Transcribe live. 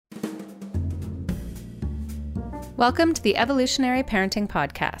Welcome to the Evolutionary Parenting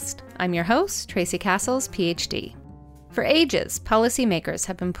Podcast. I'm your host, Tracy Castles, PhD. For ages, policymakers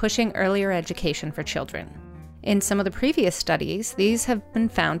have been pushing earlier education for children. In some of the previous studies, these have been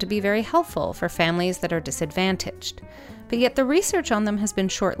found to be very helpful for families that are disadvantaged. But yet the research on them has been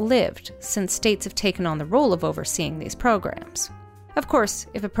short-lived, since states have taken on the role of overseeing these programs. Of course,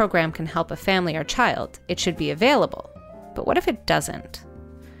 if a program can help a family or child, it should be available. But what if it doesn't?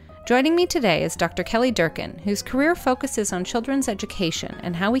 Joining me today is Dr. Kelly Durkin, whose career focuses on children's education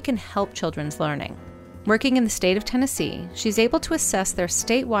and how we can help children's learning. Working in the state of Tennessee, she's able to assess their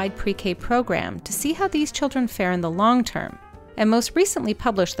statewide pre-K program to see how these children fare in the long term, and most recently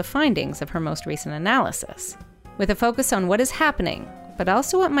published the findings of her most recent analysis. With a focus on what is happening, but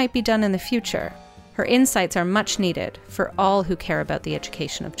also what might be done in the future, her insights are much needed for all who care about the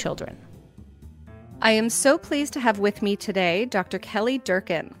education of children. I am so pleased to have with me today Dr. Kelly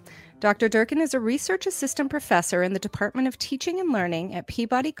Durkin. Dr. Durkin is a research assistant professor in the Department of Teaching and Learning at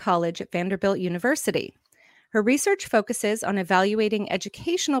Peabody College at Vanderbilt University. Her research focuses on evaluating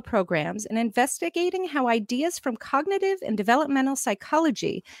educational programs and investigating how ideas from cognitive and developmental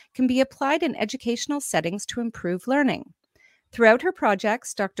psychology can be applied in educational settings to improve learning. Throughout her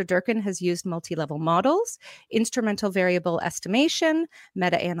projects, Dr. Durkin has used multi-level models, instrumental variable estimation,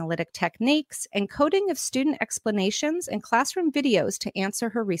 meta-analytic techniques, and coding of student explanations and classroom videos to answer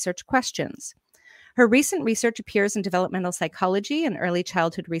her research questions. Her recent research appears in Developmental Psychology and Early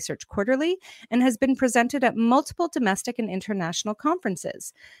Childhood Research Quarterly and has been presented at multiple domestic and international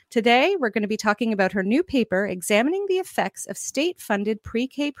conferences. Today, we're going to be talking about her new paper examining the effects of state-funded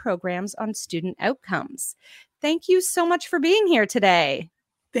pre-K programs on student outcomes. Thank you so much for being here today.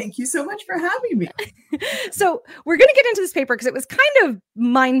 Thank you so much for having me. So we're going to get into this paper because it was kind of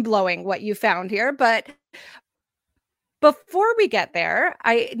mind-blowing what you found here. But before we get there,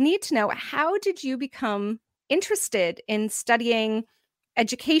 I need to know, how did you become interested in studying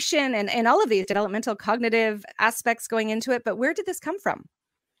education and all of these developmental cognitive aspects going into it? But where did this come from?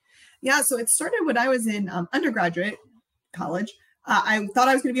 Yeah, so it started when I was in undergraduate college. I thought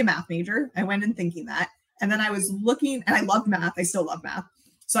I was going to be a math major. I went in thinking that. And then I was looking, and I loved math. I still love math.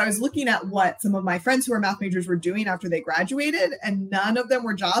 So I was looking at what some of my friends who were math majors were doing after they graduated, and none of them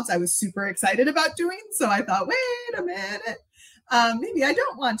were jobs I was super excited about doing. So I thought, wait a minute, maybe I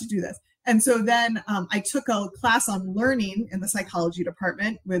don't want to do this. And so then I took a class on learning in the psychology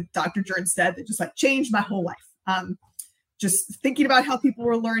department with Dr. Jernstedt that just changed my whole life. Just thinking about how people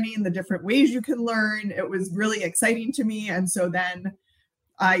were learning, the different ways you can learn. It was really exciting to me. And so then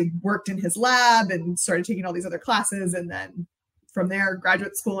I worked in his lab and started taking all these other classes. And then from there,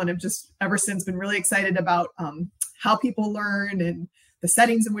 graduate school, and have just ever since been really excited about how people learn and the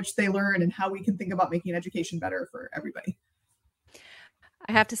settings in which they learn and how we can think about making education better for everybody.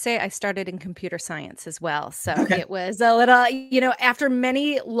 I have to say, I started in computer science as well. So It was a little, after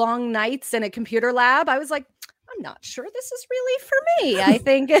many long nights in a computer lab, I was like, I'm not sure this is really for me. I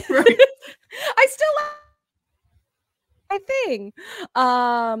think I still my thing.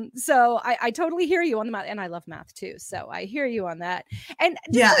 So I totally hear you on the math, and I love math too. So I hear you on that. And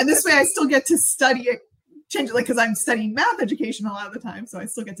and this way I still get to study it, change it, because I'm studying math education a lot of the time. So I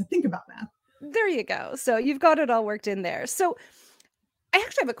still get to think about math. There you go. So you've got it all worked in there. So I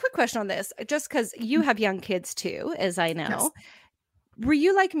actually have a quick question on this, just because you have young kids too, as I know. Yes. Were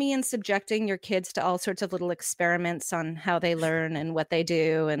you like me in subjecting your kids to all sorts of little experiments on how they learn and what they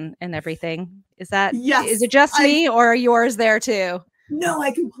do and everything? Is it just me, or are yours there too? No,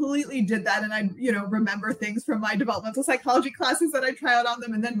 I completely did that. And I, remember things from my developmental psychology classes that I try out on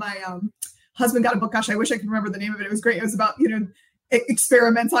them. And then my husband got a book. Gosh, I wish I could remember the name of it. It was great. It was about,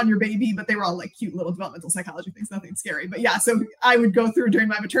 experiments on your baby, but they were all cute little developmental psychology things, nothing scary. But yeah, so I would go through during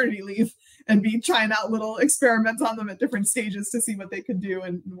my maternity leave and be trying out little experiments on them at different stages to see what they could do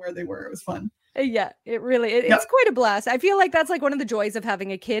and where they were. It was fun. Yeah, it's quite a blast. I feel like that's one of the joys of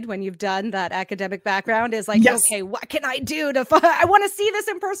having a kid when you've done that academic background is okay, what can I do I want to see this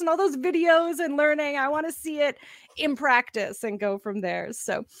in person, all those videos and learning. I want to see it in practice and go from there.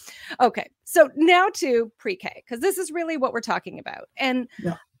 So, okay. So now to pre-K, because this is really what we're talking about. And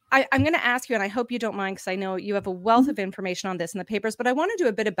I'm going to ask you, and I hope you don't mind, because I know you have a wealth of information on this in the papers, but I want to do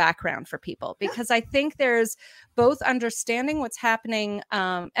a bit of background for people, because I think there's both understanding what's happening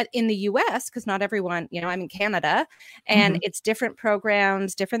in the US, because not everyone, I'm in Canada, and it's different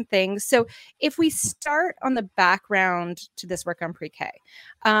programs, different things. So if we start on the background to this work on pre-K,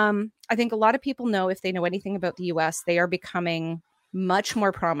 I think a lot of people know, if they know anything about the US, they are becoming much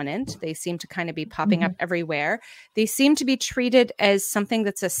more prominent. They seem to kind of be popping up everywhere. They seem to be treated as something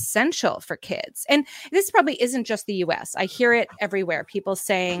that's essential for kids. And this probably isn't just the US. I hear it everywhere. People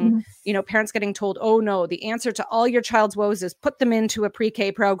saying, parents getting told, oh no, the answer to all your child's woes is put them into a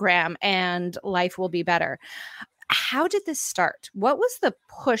pre-K program and life will be better. How did this start? What was the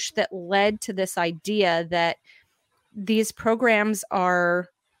push that led to this idea that these programs are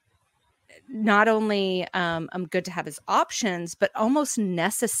not only good to have as options, but almost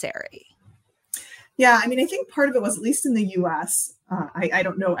necessary? Yeah, I mean, I think part of it was, at least in the US, I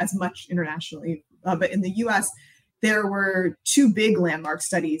don't know as much internationally, but in the US, there were two big landmark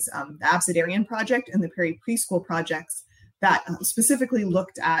studies, the Abecedarian Project and the Perry Preschool Projects, that specifically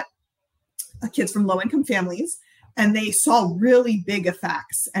looked at kids from low-income families, and they saw really big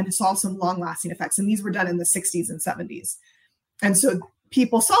effects and saw some long-lasting effects. And these were done in the 60s and 70s. And so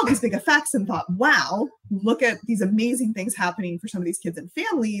people saw these big effects and thought, wow, look at these amazing things happening for some of these kids and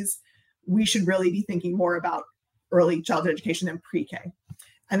families. We should really be thinking more about early childhood education and pre-K.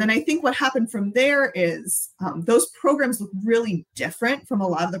 And then I think what happened from there is those programs look really different from a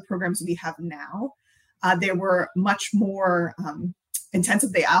lot of the programs we have now. They were much more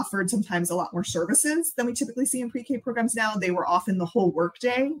intensive. They offered sometimes a lot more services than we typically see in pre-K programs now. They were often the whole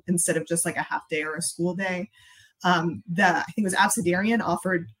workday instead of just like a half day or a school day. I think it was Abecedarian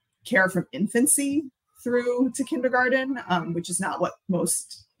offered care from infancy through to kindergarten, which is not what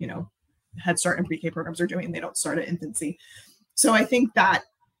most, Head Start and pre-K programs are doing. They don't start at infancy. So I think that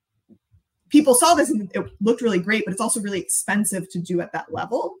people saw this and it looked really great, but it's also really expensive to do at that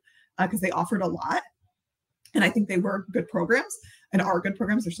level because they offered a lot. And I think they were good programs and are good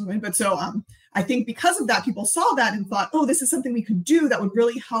programs. They're so good. But so I think because of that, people saw that and thought, oh, this is something we could do that would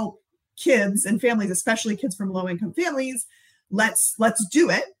really help kids and families, especially kids from low-income families. Let's do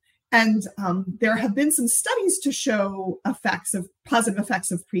it. And there have been some studies to show positive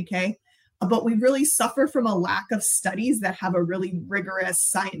effects of pre-K, but we really suffer from a lack of studies that have a really rigorous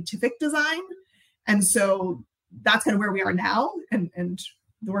scientific design. And so that's kind of where we are now and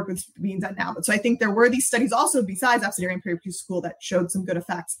the work that's being done now. But so I think there were these studies also besides Abecedarian Perry Preschool that showed some good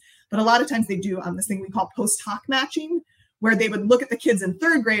effects. But a lot of times they do this thing we call post hoc matching, where they would look at the kids in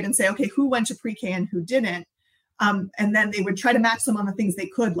third grade and say, okay, who went to pre-K and who didn't? And then they would try to match them on the things they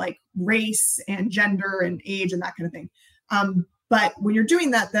could, like race and gender and age and that kind of thing. But when you're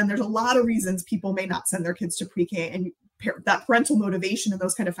doing that, then there's a lot of reasons people may not send their kids to pre-K, and that parental motivation and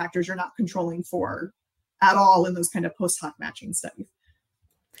those kind of factors you're not controlling for at all in those kind of post hoc matching studies.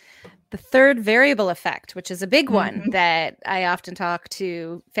 The third variable effect, which is a big one that I often talk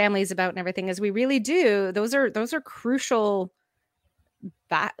to families about and everything, is we really do. Those are crucial.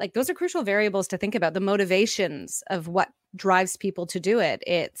 Those are crucial variables to think about, the motivations of what drives people to do it.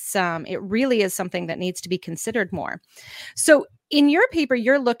 It really is something that needs to be considered more. So in your paper,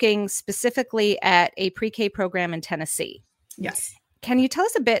 you're looking specifically at a pre-K program in Tennessee. Yes. Can you tell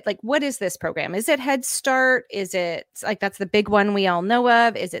us a bit, what is this program? Is it Head Start? Is it that's the big one we all know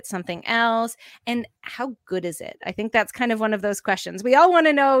of? Is it something else? And how good is it? I think that's kind of one of those questions we all want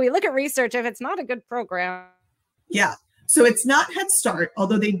to know. We look at research if it's not a good program. Yeah. So it's not Head Start,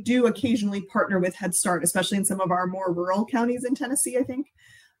 although they do occasionally partner with Head Start, especially in some of our more rural counties in Tennessee, I think.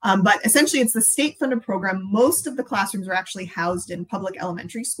 But essentially, it's the state-funded program. Most of the classrooms are actually housed in public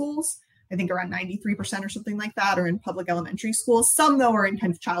elementary schools. I think around 93% or something like that are in public elementary schools. Some, though, are in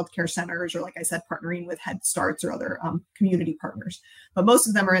kind of childcare centers or, like I said, partnering with Head Starts or other community partners. But most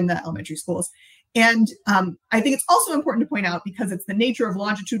of them are in the elementary schools. And I think it's also important to point out, because it's the nature of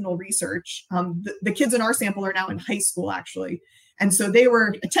longitudinal research, the kids in our sample are now in high school, actually. And so they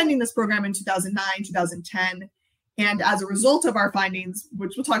were attending this program in 2009, 2010. And as a result of our findings,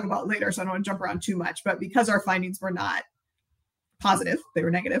 which we'll talk about later, so I don't want to jump around too much, but because our findings were not positive, they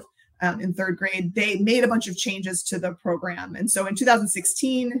were negative, in third grade, they made a bunch of changes to the program. And so in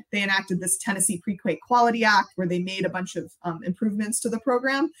 2016, they enacted this Tennessee Pre-K Quality Act, where they made a bunch of improvements to the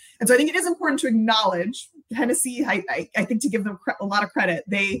program. And so I think it is important to acknowledge Tennessee, I think to give them a lot of credit.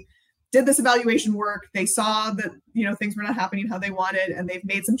 They did this evaluation work. They saw that, things were not happening how they wanted, and they've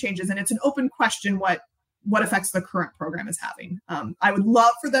made some changes. And it's an open question what effects the current program is having. I would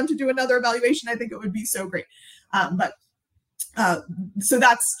love for them to do another evaluation. I think it would be so great. So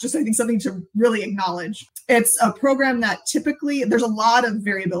that's just, I think, something to really acknowledge. It's a program that typically there's a lot of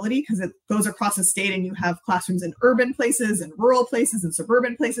variability because it goes across the state, and you have classrooms in urban places and rural places and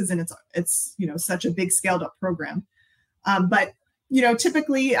suburban places. And it's such a big scaled up program. But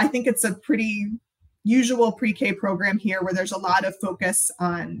typically I think it's a pretty usual pre-K program here, where there's a lot of focus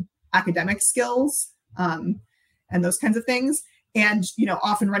on academic skills and those kinds of things. and,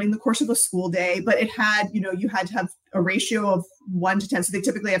 often running the course of a school day, but it had, you had to have a ratio of 1 to 10. So they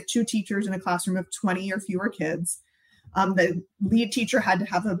typically have 2 teachers in a classroom of 20 or fewer kids. The lead teacher had to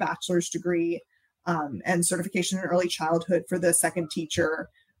have a bachelor's degree and certification in early childhood for the second teacher.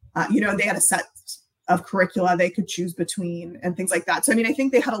 They had a set of curricula they could choose between and things like that. So, I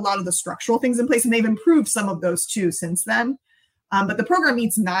think they had a lot of the structural things in place, and they've improved some of those too since then. But the program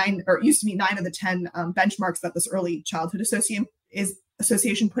meets used to meet 9 of the 10 benchmarks that this Early Childhood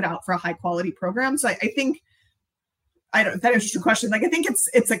Association put out for a high quality program. So I think, if that answers your question, I think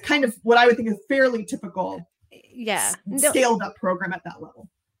it's a kind of what I would think is fairly typical, scaled up program at that level.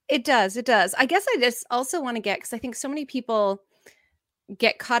 It does. I guess I just also want to because I think so many people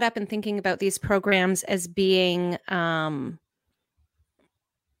get caught up in thinking about these programs as being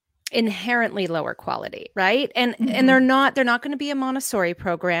inherently lower quality, right? And they're not going to be a Montessori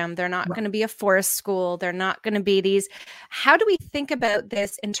program. They're not going to be a forest school. They're not going to be these. How do we think about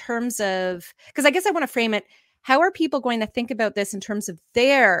this in terms of, because I guess I want to frame it, how are people going to think about this in terms of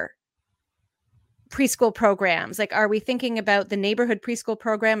their preschool programs? Like, are we thinking about the neighborhood preschool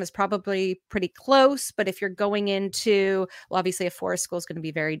program is probably pretty close, but if you're going into, well, obviously a forest school is going to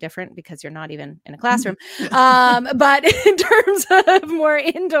be very different because you're not even in a classroom. But in terms of more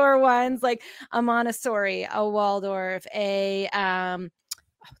indoor ones, like a Montessori, a Waldorf, there's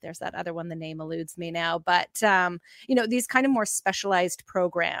that other one, the name eludes me now, but these kind of more specialized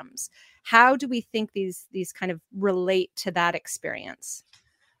programs, how do we think these kind of relate to that experience?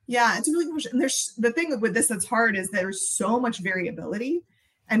 Yeah, it's a really good question. And there's the thing with this that's hard is there's so much variability,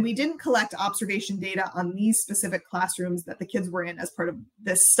 and we didn't collect observation data on these specific classrooms that the kids were in as part of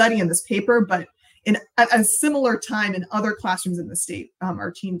this study in this paper, but at a similar time in other classrooms in the state,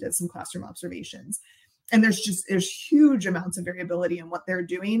 our team did some classroom observations, and there's huge amounts of variability in what they're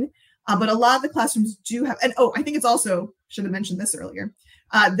doing. But a lot of the classrooms do have, and I think it's also, should have mentioned this earlier,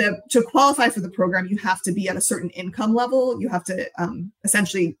 to qualify for the program, you have to be at a certain income level. You have to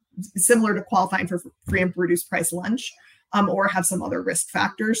essentially, similar to qualifying for free and reduced price lunch, or have some other risk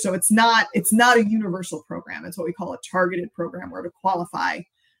factors. So it's not a universal program. It's what we call a targeted program, where to qualify,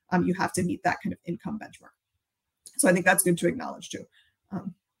 you have to meet that kind of income benchmark. So I think that's good to acknowledge too.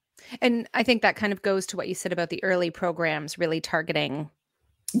 And I think that kind of goes to what you said about the early programs really targeting,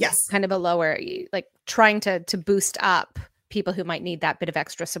 yes, kind of a lower, like trying to boost up people who might need that bit of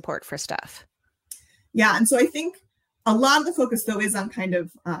extra support for stuff. Yeah. And so I think a lot of the focus though is on kind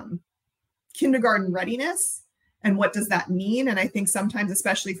of kindergarten readiness and what does that mean? And I think sometimes,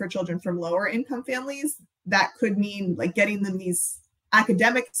 especially for children from lower income families, that could mean like getting them these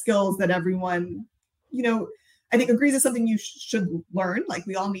academic skills that everyone, I think agrees is something you should learn. Like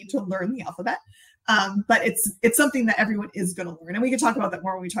we all need to learn the alphabet. But it's something that everyone is going to learn. And we could talk about that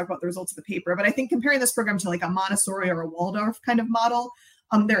more when we talk about the results of the paper. But I think comparing this program to like a Montessori or a Waldorf kind of model,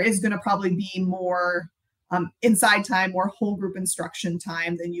 there is going to probably be more inside time, more whole group instruction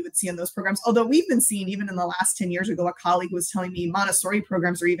time than you would see in those programs. Although we've been seeing, even in the last 10 years ago, a colleague was telling me Montessori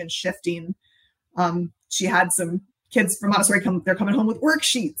programs are even shifting. She had some kids from Montessori they're coming home with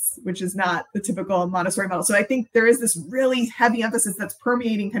worksheets, which is not the typical Montessori model. So I think there is this really heavy emphasis that's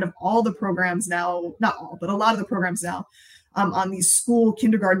permeating kind of all the programs now, not all, but a lot of the programs now, on these school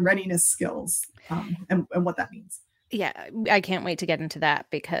kindergarten readiness skills and what that means. Yeah, I can't wait to get into that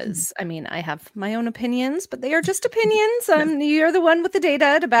because, I have my own opinions, but they are just opinions. You're the one with the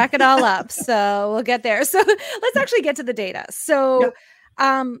data to back it all up. So we'll get there. So let's actually get to the data. So,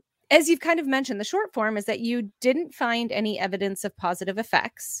 as you've kind of mentioned, the short form is that you didn't find any evidence of positive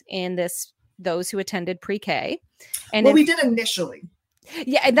effects in those who attended pre-K. And we did initially.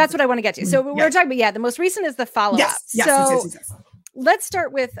 Yeah, and that's what I want to get to. So we're talking about, the most recent is the follow-up. Yes. Let's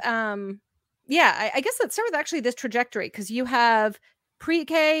start with, I guess let's start with actually this trajectory, because you have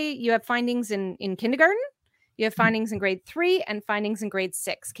pre-K, you have findings in kindergarten, you have findings in grade 3 and findings in grade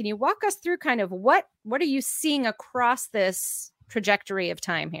 6. Can you walk us through kind of what are you seeing across this trajectory of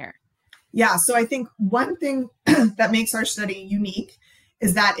time here? Yeah, so I think one thing that makes our study unique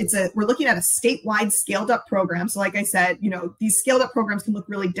is that we're looking at a statewide scaled up program. So like I said, these scaled up programs can look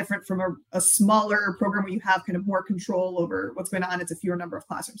really different from a smaller program where you have kind of more control over what's going on. It's a fewer number of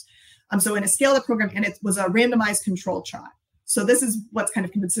classrooms. So in a scaled up program, and it was a randomized control trial. So this is what's kind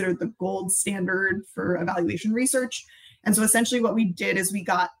of considered the gold standard for evaluation research. And so essentially what we did is we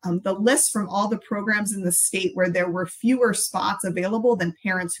got the list from all the programs in the state where there were fewer spots available than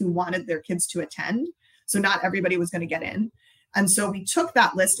parents who wanted their kids to attend. So not everybody was going to get in. And so we took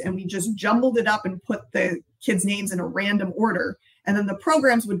that list and we just jumbled it up and put the kids' names in a random order. And then the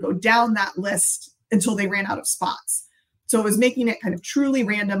programs would go down that list until they ran out of spots. So it was making it kind of truly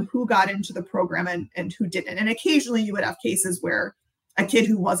random who got into the program and who didn't. And occasionally you would have cases where a kid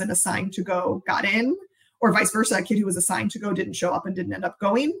who wasn't assigned to go got in, or vice versa, a kid who was assigned to go didn't show up and didn't end up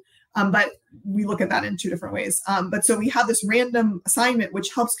going. But we look at that in two different ways. But so we have this random assignment,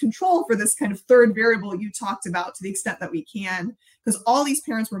 which helps control for this kind of third variable you talked about to the extent that we can, because all these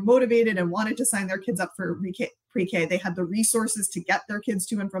parents were motivated and wanted to sign their kids up for pre-K. They had the resources to get their kids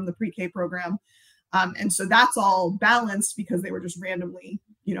to and from the pre-K program. And so that's all balanced because they were just randomly,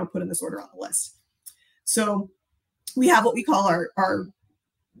 put in this order on the list. So we have what we call our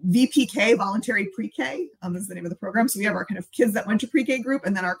VPK, voluntary pre-K, is the name of the program. So we have our kind of kids that went to pre-K group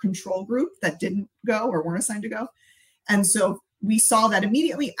and then our control group that didn't go or weren't assigned to go. And so we saw that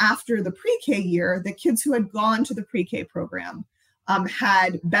immediately after the pre-K year, the kids who had gone to the pre-K program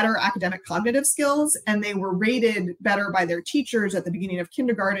had better academic cognitive skills, and they were rated better by their teachers at the beginning of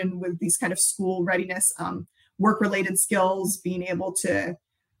kindergarten with these kind of school readiness, work-related skills, being able to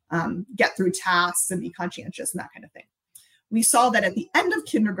get through tasks and be conscientious and that kind of thing. We saw that at the end of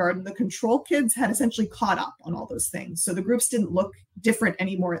kindergarten, the control kids had essentially caught up on all those things. So the groups didn't look different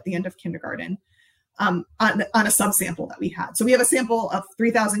anymore at the end of kindergarten on a subsample that we had. So we have a sample of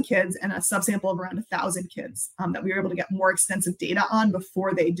 3,000 kids and a subsample of around 1,000 kids that we were able to get more extensive data on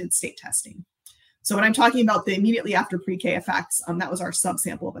before they did state testing. So when I'm talking about the immediately after pre-K effects, that was our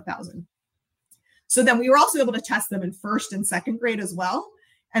subsample of 1,000. So then we were also able to test them in first and second grade as well,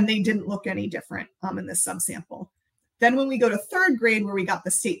 and they didn't look any different in this subsample. Then when we go to third grade, where we got the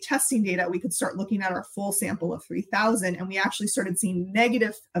state testing data, we could start looking at our full sample of 3,000, and we actually started seeing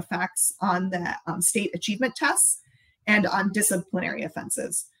negative effects on the state achievement tests and on disciplinary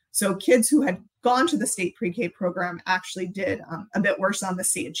offenses. So kids who had gone to the state pre-K program actually did a bit worse on the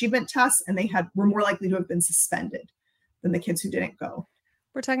state achievement tests, and they were more likely to have been suspended than the kids who didn't go.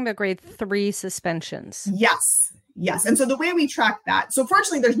 We're talking about grade 3 suspensions. Yes. And so the way we track that, so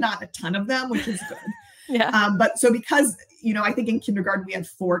fortunately there's not a ton of them, which is good. Yeah. But so because, I think in kindergarten we had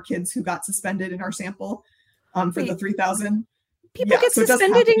 4 kids who got suspended in our sample for the 3,000. People get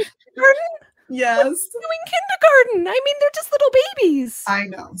suspended in kindergarten? Yes. What's doing kindergarten? I mean, they're just little babies. I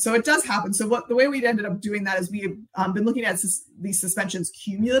know. So it does happen. So the way we ended up doing that is we've been looking at these suspensions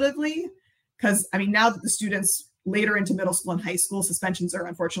cumulatively, because now that the students later into middle school and high school, suspensions are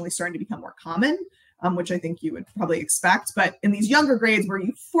unfortunately starting to become more common. Which I think you would probably expect. But in these younger grades where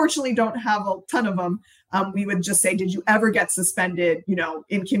you fortunately don't have a ton of them, we would just say, did you ever get suspended,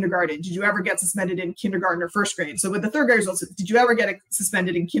 in kindergarten? Did you ever get suspended in kindergarten or first grade? So with the third graders, also, did you ever get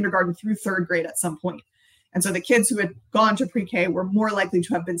suspended in kindergarten through third grade at some point? And so the kids who had gone to pre-K were more likely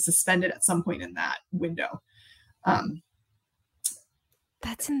to have been suspended at some point in that window.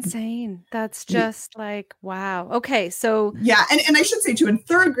 That's insane. That's just like, wow. Okay. So yeah. And I should say too, in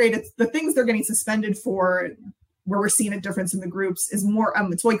third grade, it's the things they're getting suspended for where we're seeing a difference in the groups is more,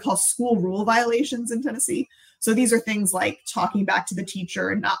 it's what we call school rule violations in Tennessee. So these are things like talking back to the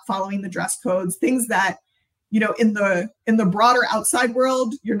teacher and not following the dress codes, things that, in the broader outside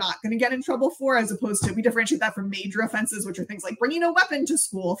world, you're not going to get in trouble for, as opposed to, we differentiate that from major offenses, which are things like bringing a weapon to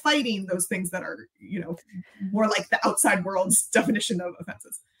school, fighting, those things that are, more like the outside world's definition of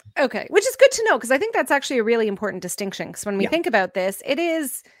offenses. Okay. Which is good to know, because I think that's actually a really important distinction. Because when we think about this,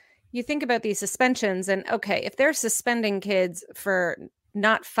 you think about these suspensions and, okay, if they're suspending kids for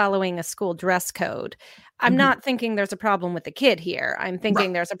not following a school dress code, I'm not thinking there's a problem with the kid here. I'm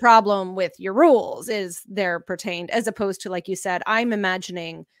thinking there's a problem with your rules, is they're pertained, as opposed to, like you said, I'm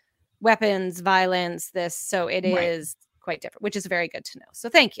imagining weapons, violence, this. So it is quite different, which is very good to know. So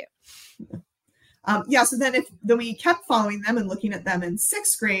thank you. So then we kept following them and looking at them in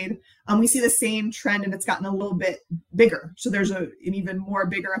sixth grade, we see the same trend, and it's gotten a little bit bigger. So there's an even more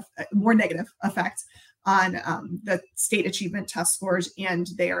negative effect on the state achievement test scores, and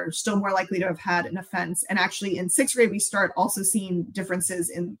they are still more likely to have had an offense. And actually in sixth grade, we start also seeing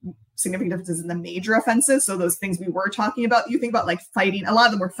significant differences in the major offenses. So those things we were talking about, you think about like fighting, a lot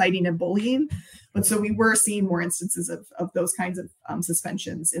of them were fighting and bullying. But so we were seeing more instances of those kinds of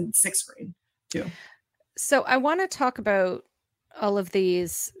suspensions in sixth grade too. So I want to talk about all of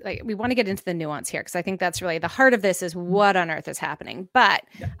these, like, we want to get into the nuance here, because I think that's really the heart of this, is what on earth is happening. But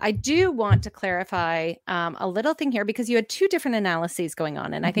I do want to clarify a little thing here, because you had 2 different analyses going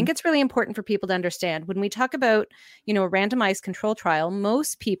on. And I think it's really important for people to understand when we talk about, a randomized control trial,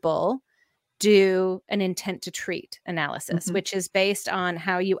 most people do an intent to treat analysis, which is based on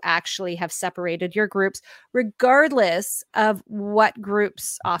how you actually have separated your groups, regardless of what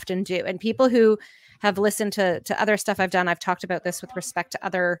groups often do. And people who have listened to other stuff I've done, I've talked about this with respect to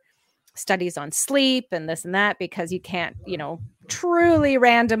other studies on sleep and this and that, because you can't, truly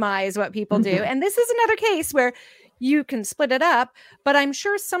randomize what people do. And this is another case where you can split it up. But I'm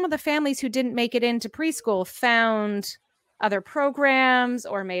sure some of the families who didn't make it into preschool found other programs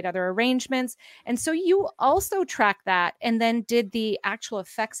or made other arrangements. And so you also track that and then did the actual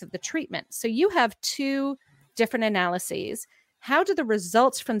effects of the treatment. So you have two different analyses. How do the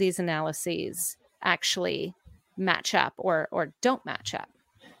results from these analyses actually match up or don't match up?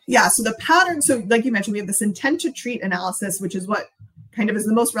 Yeah, so the pattern, so like you mentioned, we have this intent to treat analysis, which is what kind of is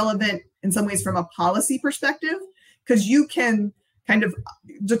the most relevant in some ways from a policy perspective, because you can kind of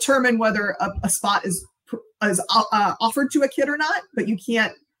determine whether a spot is offered to a kid or not, but you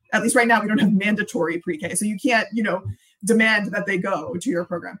can't, at least right now, we don't have mandatory pre-K. So you can't, demand that they go to your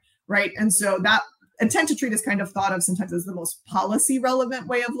program, right? And so that intent to treat is kind of thought of sometimes as the most policy relevant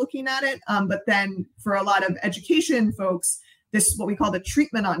way of looking at it. But then for a lot of education folks, this is what we call the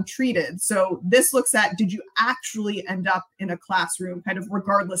treatment on treated. So this looks at, did you actually end up in a classroom kind of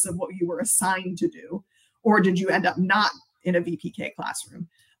regardless of what you were assigned to do, or did you end up not in a VPK classroom?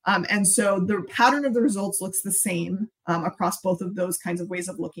 And so the pattern of the results looks the same across both of those kinds of ways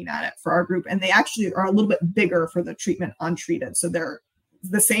of looking at it for our group. And they actually are a little bit bigger for the treatment untreated. So they're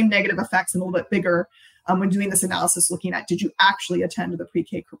the same negative effects and a little bit bigger when doing this analysis, looking at, did you actually attend the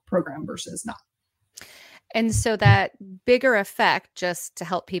pre-K program versus not? And so that bigger effect, just to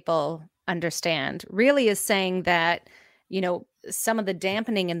help people understand, really is saying that, some of the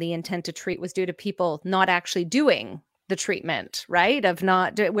dampening in the intent to treat was due to people not actually doing the treatment, right?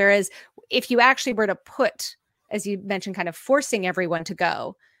 Whereas if you actually were to put, as you mentioned, kind of forcing everyone to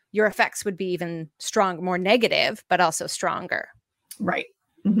go, your effects would be even more negative, but also stronger. Right.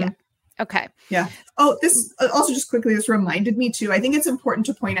 Mm-hmm. Yeah. Okay. Yeah. Oh, this also just quickly, this reminded me too. I think it's important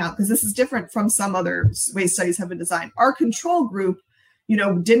to point out, because this is different from some other ways studies have been designed. Our control group,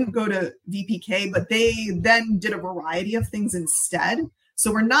 didn't go to VPK, but they then did a variety of things instead.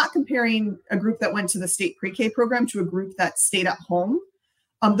 So we're not comparing a group that went to the state pre-K program to a group that stayed at home.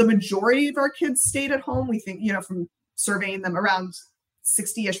 The majority of our kids stayed at home. We think, from surveying them, around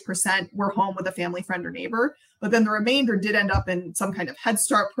 60-ish% were home with a family friend or neighbor. But then the remainder did end up in some kind of Head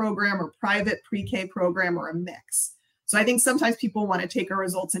Start program or private pre-K program or a mix. So I think sometimes people want to take our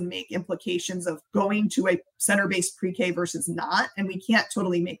results and make implications of going to a center-based pre-K versus not. And we can't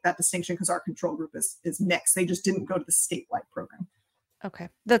totally make that distinction because our control group is mixed. They just didn't go to the statewide program. Okay.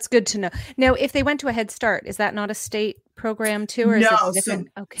 That's good to know. Now, if they went to a Head Start, is that not a state program too? Or no. Is it different?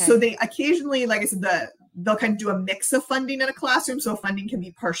 Okay. So they occasionally, like I said, they'll kind of do a mix of funding in a classroom. So funding can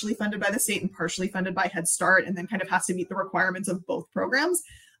be partially funded by the state and partially funded by Head Start, and then kind of has to meet the requirements of both programs.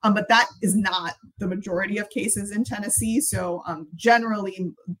 But that is not the majority of cases in Tennessee. So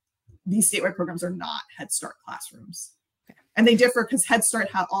generally, these statewide programs are not Head Start classrooms. Okay. And they differ because Head Start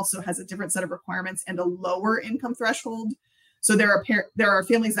also has a different set of requirements and a lower income threshold. So there are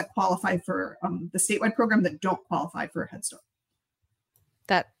families that qualify for the statewide program that don't qualify for Head Start.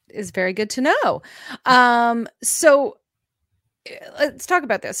 That is very good to know. So let's talk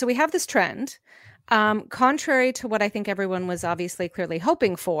about this. So we have this trend, contrary to what I think everyone was obviously clearly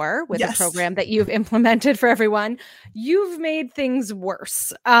hoping for with the program that you've implemented for everyone. You've made things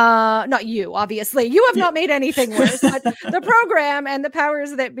worse. Not you, obviously. You have not made anything worse, but the program and the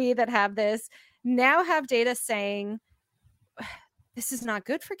powers that be that have this now have data saying this is not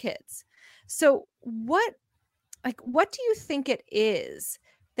good for kids. So what do you think it is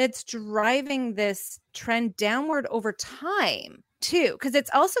that's driving this trend downward over time too? Because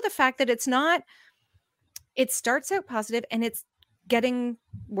it's also the fact that it starts out positive and it's getting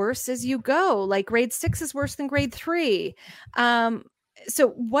worse as you go. Like grade 6 is worse than grade 3. So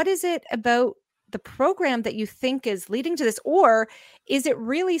what is it about the program that you think is leading to this? Or is it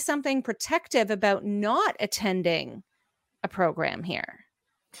really something protective about not attending a program here?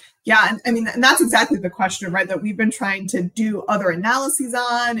 Yeah, and that's exactly the question, right? That we've been trying to do other analyses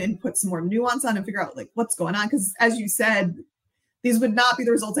on and put some more nuance on and figure out like what's going on. Because as you said, these would not be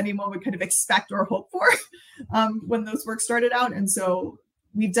the results anyone would kind of expect or hope for when those work started out. And so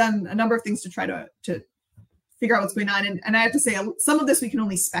we've done a number of things to try to figure out what's going on. And I have to say, some of this we can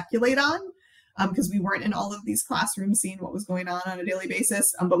only speculate on because we weren't in all of these classrooms seeing what was going on a daily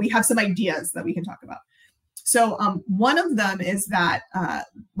basis. But we have some ideas that we can talk about. So one of them is that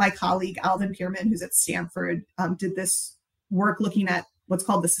my colleague, Alvin Pierman, who's at Stanford, did this work looking at what's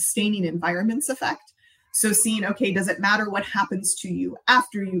called the sustaining environments effect. So seeing, okay, does it matter what happens to you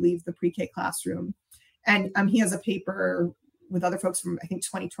after you leave the pre-K classroom? And he has a paper with other folks from, I think,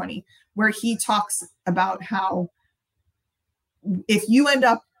 2020, where he talks about how if you end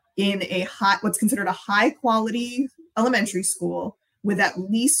up in what's considered a high quality elementary school with at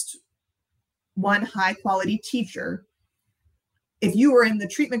least one high quality teacher, if you were in the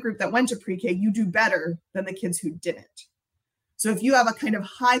treatment group that went to pre-K, you do better than the kids who didn't. So if you have a kind of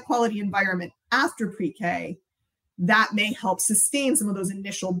high quality environment after pre-K, that may help sustain some of those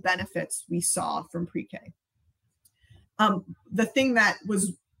initial benefits we saw from pre-K. The thing that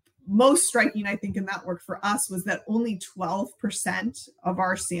was most striking, I think, in that work for us was that only 12% of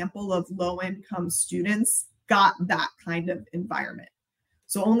our sample of low-income students got that kind of environment.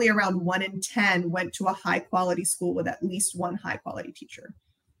 So only around 1 in 10 went to a high-quality school with at least one high-quality teacher.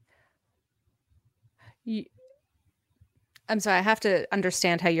 I'm sorry, I have to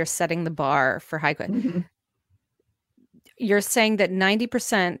understand how you're setting the bar for high quality. Mm-hmm. You're saying that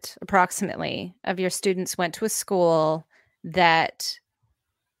 90% approximately of your students went to a school that,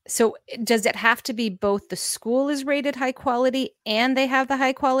 so does it have to be both the school is rated high quality and they have the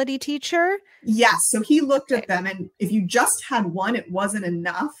high quality teacher? Yes. So he looked at them, and if you just had one, it wasn't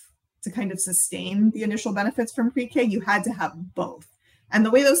enough to kind of sustain the initial benefits from pre-K. You had to have both. And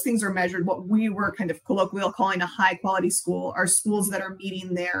the way those things are measured, what we were kind of colloquially calling a high quality school, are schools that are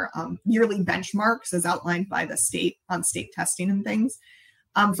meeting their yearly benchmarks as outlined by the state on state testing and things.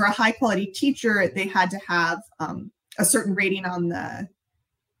 For a high quality teacher, they had to have a certain rating on the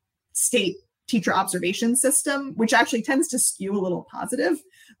state teacher observation system, which actually tends to skew a little positive.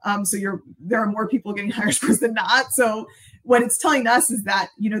 So there are more people getting higher scores than not. So what it's telling us is that,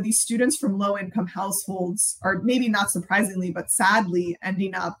 these students from low income households are, maybe not surprisingly, but sadly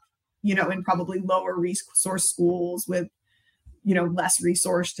ending up, in probably lower resource schools with, less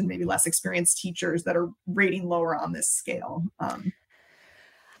resourced and maybe less experienced teachers that are rating lower on this scale.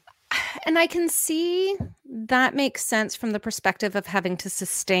 And I can see that makes sense from the perspective of having to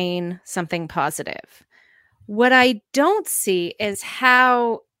sustain something positive. What I don't see is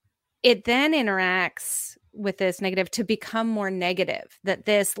how it then interacts with this negative to become more negative, that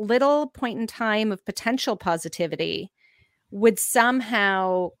this little point in time of potential positivity would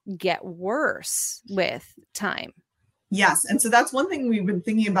somehow get worse with time. Yes. And so that's one thing we've been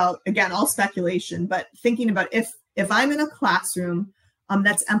thinking about, again, all speculation, but thinking about if I'm in a classroom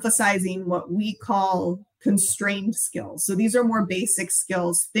that's emphasizing what we call constrained skills. So these are more basic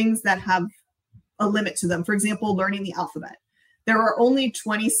skills, things that have a limit to them. For example, learning the alphabet. There are only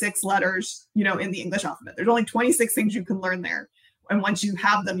 26 letters, in the English alphabet. There's only 26 things you can learn there. And once you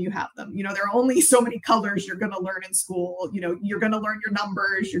have them, you have them. There are only so many colors you're going to learn in school. You're going to learn your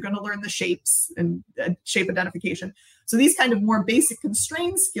numbers. You're going to learn the shapes and shape identification. So these kind of more basic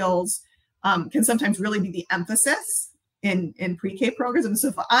constrained skills can sometimes really be the emphasis in pre-K programs. And so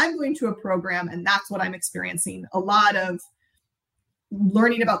if I'm going to a program and that's what I'm experiencing, a lot of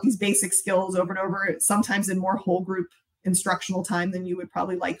learning about these basic skills over and over, sometimes in more whole group instructional time than you would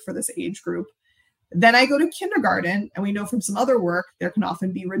probably like for this age group. Then I go to kindergarten, and we know from some other work, there can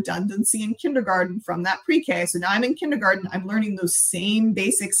often be redundancy in kindergarten from that pre-K. So now I'm in kindergarten, I'm learning those same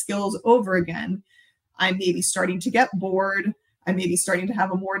basic skills over again. I'm maybe starting to get bored. I may be starting to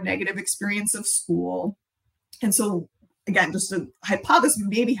have a more negative experience of school. And so again, just a hypothesis we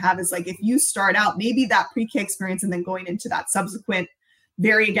maybe have is like, if you start out maybe that pre-K experience and then going into that subsequent,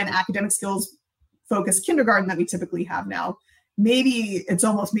 very, again, academic skills focused kindergarten that we typically have now, maybe it's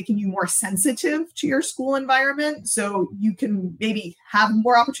almost making you more sensitive to your school environment. So you can maybe have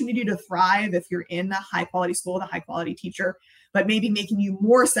more opportunity to thrive if you're in a high quality school with a high quality teacher, but maybe making you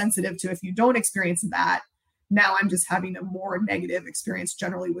more sensitive to if you don't experience that. Now I'm just having a more negative experience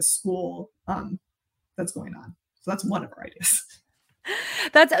generally with school that's going on. So that's one of our ideas.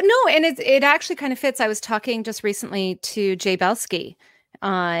 And it actually kind of fits. I was talking just recently to Jay Belsky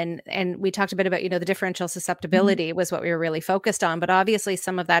and we talked a bit about, the differential susceptibility was what we were really focused on, but obviously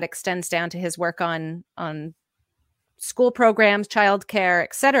some of that extends down to his work on school programs, childcare,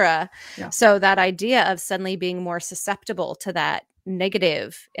 et cetera. Yeah. So that idea of suddenly being more susceptible to that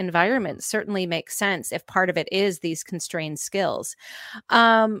negative environment certainly makes sense if part of it is these constrained skills.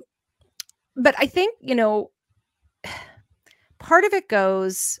 But I think, part of it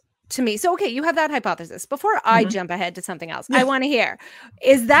goes to me. So, okay, you have that hypothesis. Before I jump ahead to something else, I want to hear,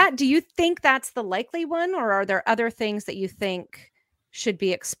 do you think that's the likely one, or are there other things that you think should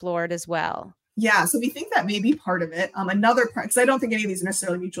be explored as well? Yeah, so we think that may be part of it. Another part, because I don't think any of these are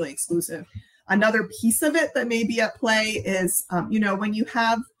necessarily mutually exclusive. Another piece of it that may be at play is, when you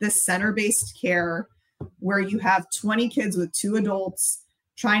have this center-based care where you have 20 kids with 2 adults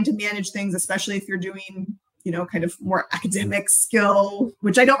trying to manage things, especially if you're doing kind of more academic skill,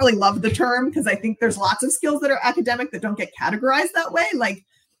 which I don't really love the term because I think there's lots of skills that are academic that don't get categorized that way, like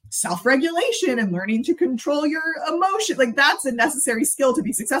self-regulation and learning to control your emotion. Like that's a necessary skill to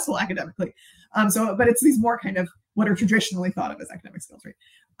be successful academically. But it's these more kind of what are traditionally thought of as academic skills,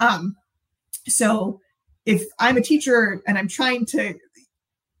 right? So if I'm a teacher and I'm trying to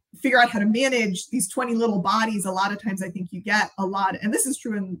figure out how to manage these 20 little bodies, a lot of times I think you get a lot, and this is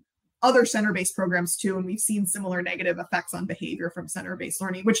true in other center-based programs too, and we've seen similar negative effects on behavior from center-based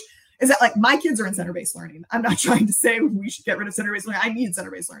learning, which is that like my kids are in center-based learning. I'm not trying to say we should get rid of center-based learning. I need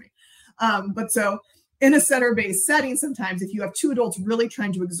center-based learning. But so in a center-based setting, sometimes if you have two adults really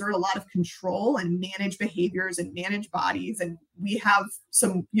trying to exert a lot of control and manage behaviors and manage bodies, and we have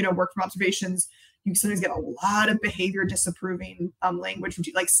some, work from observations, you sometimes get a lot of behavior disapproving language from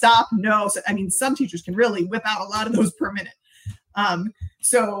like stop, no. So, I mean, some teachers can really whip out a lot of those per minute.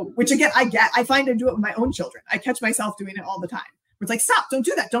 So, which again, I find I do it with my own children. I catch myself doing it all the time. It's like, stop, don't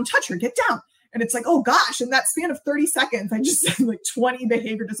do that. Don't touch her, get down. And it's like, oh gosh, in that span of 30 seconds, I just said like 20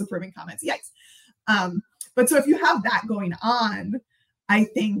 behavior disapproving comments. Yikes. But so if you have that going on, I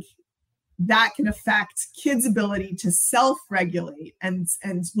think that can affect kids' ability to self-regulate and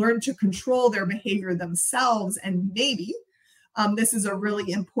learn to control their behavior themselves. And maybe this is a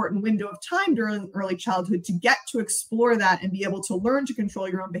really important window of time during early childhood to get to explore that and be able to learn to control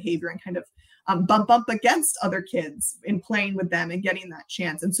your own behavior and kind of bump up against other kids in playing with them and getting that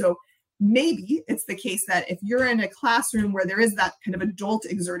chance. And so maybe it's the case that if you're in a classroom where there is that kind of adult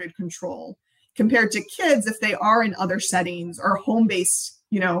exerted control compared to kids, if they are in other settings or home-based,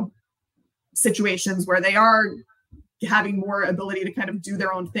 situations where they are having more ability to kind of do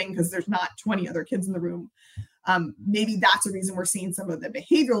their own thing because there's not 20 other kids in the room. Maybe that's a reason we're seeing some of the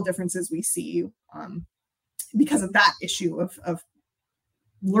behavioral differences we see because of that issue of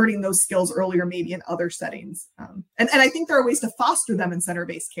learning those skills earlier, maybe in other settings. And I think there are ways to foster them in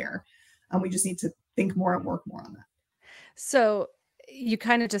center-based care. We just need to think more and work more on that. So you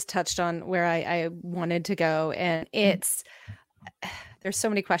kind of just touched on where I wanted to go, and it's there's so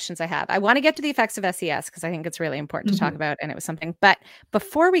many questions I have. I want to get to the effects of SES because I think it's really important to talk about, and it was something. But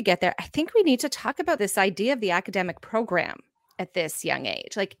before we get there, I think we need to talk about this idea of the academic program at this young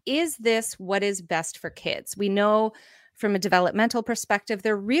age. Like, is this what is best for kids? We know from a developmental perspective,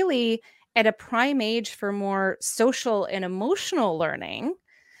 they're really at a prime age for more social and emotional learning.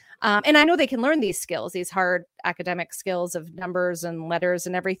 And I know they can learn these skills, these hard academic skills of numbers and letters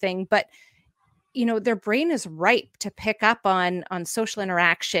and everything, but their brain is ripe to pick up on social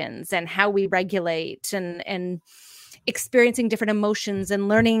interactions and how we regulate and experiencing different emotions and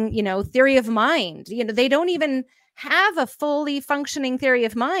learning, theory of mind. They don't even have a fully functioning theory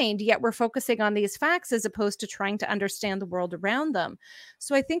of mind, yet we're focusing on these facts as opposed to trying to understand the world around them.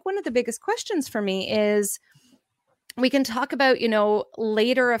 So I think one of the biggest questions for me is we can talk about,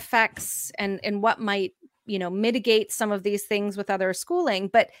 later effects and what might, mitigate some of these things with other schooling,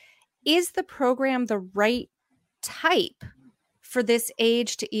 but is the program the right type for this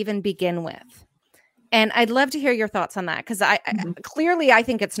age to even begin with? And I'd love to hear your thoughts on that, because I clearly I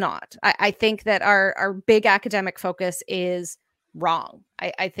think it's not. I think that our big academic focus is wrong.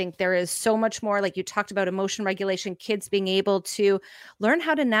 I think there is so much more, like you talked about emotion regulation, kids being able to learn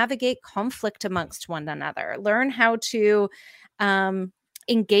how to navigate conflict amongst one another, learn how to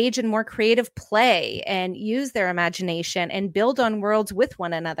engage in more creative play and use their imagination and build on worlds with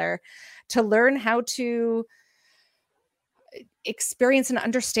one another, to learn how to experience and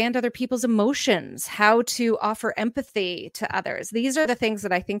understand other people's emotions, how to offer empathy to others. These are the things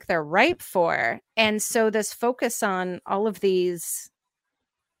that I think they're ripe for. And so this focus on all of these,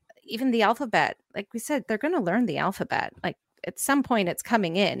 even the alphabet, like we said, they're going to learn the alphabet. Like at some point it's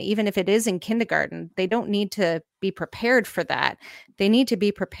coming in, even if it is in kindergarten. They don't need to be prepared for that. They need to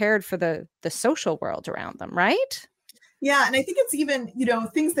be prepared for the social world around them, right? Yeah. And I think it's even,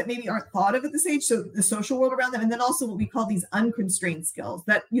 things that maybe aren't thought of at this age. So the social world around them, and then also what we call these unconstrained skills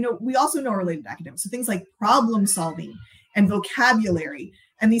that, we also know are related to academics. So things like problem solving and vocabulary,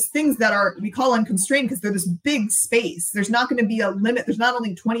 and these things that we call unconstrained because they're this big space. There's not going to be a limit. There's not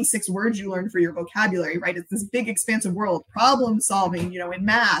only 26 words you learn for your vocabulary, right? It's this big expansive world. Problem solving, in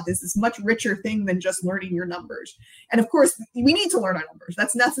math is this much richer thing than just learning your numbers. And of course, we need to learn our numbers.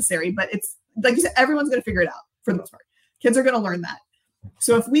 That's necessary, but it's like you said, everyone's going to figure it out for the most part. Kids are going to learn that.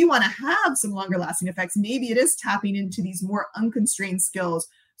 So if we want to have some longer lasting effects, maybe it is tapping into these more unconstrained skills,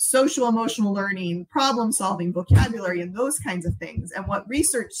 social emotional learning, problem solving, vocabulary, and those kinds of things. And what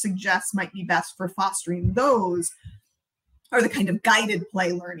research suggests might be best for fostering those are the kind of guided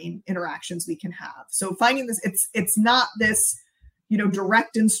play learning interactions we can have. So finding this, it's not this,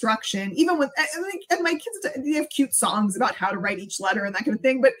 direct instruction, even with, and my kids, they have cute songs about how to write each letter and that kind of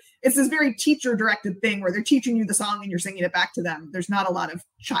thing, but it's this very teacher directed thing where they're teaching you the song and you're singing it back to them. There's not a lot of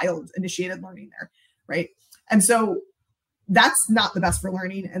child initiated learning there. Right. And so that's not the best for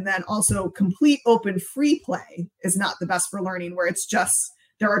learning. And then also complete open free play is not the best for learning, where it's just,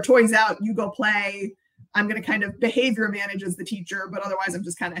 there are toys out, you go play, I'm going to kind of behavior manage as the teacher, but otherwise I'm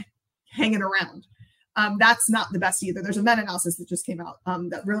just kind of hanging around. That's not the best either. There's a meta-analysis that just came out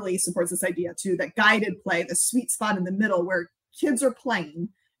that really supports this idea too, that guided play, the sweet spot in the middle where kids are playing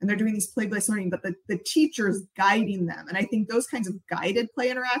and they're doing these play-based learning, but the teacher's guiding them. And I think those kinds of guided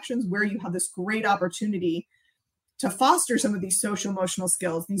play interactions where you have this great opportunity to foster some of these social emotional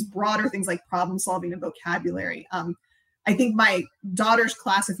skills, these broader things like problem solving and vocabulary. I think my daughter's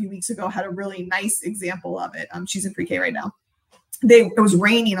class a few weeks ago had a really nice example of it. She's in pre-K right now. It was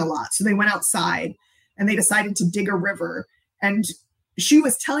raining a lot, so they went outside and they decided to dig a river. And she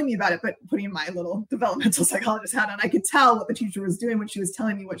was telling me about it, but putting my little developmental psychologist hat on, I could tell what the teacher was doing when she was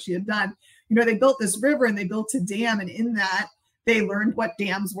telling me what she had done. You know, they built this river and they built a dam, and in that they learned what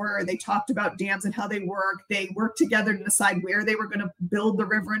dams were. They talked about dams and how they work. They worked together to decide where they were going to build the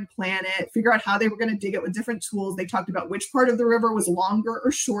river and plan it, figure out how they were going to dig it with different tools. They talked about which part of the river was longer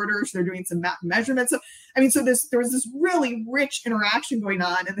or shorter. So they're doing some map measurements. So, there was this really rich interaction going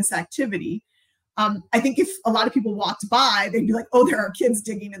on in this activity. I think if a lot of people walked by, they'd be like, oh, there are kids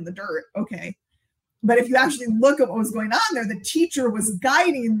digging in the dirt. Okay. But if you actually look at what was going on there, the teacher was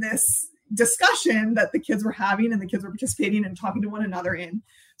guiding this discussion that the kids were having and the kids were participating and talking to one another in.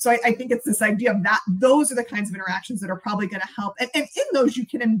 So I think it's this idea of that those are the kinds of interactions that are probably going to help. And in those, you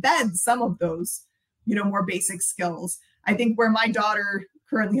can embed some of those, more basic skills. I think where my daughter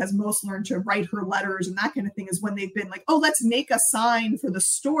currently has most learned to write her letters and that kind of thing is when they've been like, oh, let's make a sign for the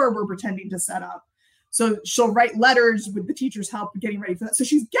store we're pretending to set up. So she'll write letters with the teacher's help getting ready for that. So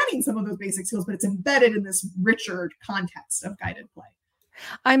she's getting some of those basic skills, but it's embedded in this richer context of guided play.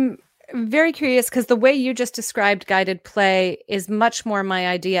 I'm very curious because the way you just described guided play is much more my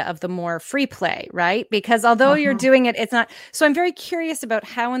idea of the more free play, right? Because although you're doing it, it's not. So I'm very curious about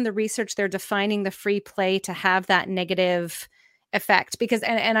how in the research they're defining the free play to have that negative effect, because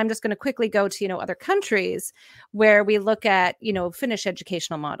and I'm just going to quickly go to other countries where we look at Finnish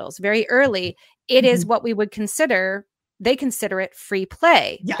educational models very early. It is what we would consider. They consider it free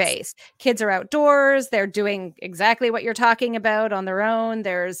play based. Kids are outdoors. They're doing exactly what you're talking about on their own.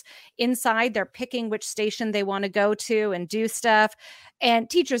 There's inside, they're picking which station they want to go to and do stuff. And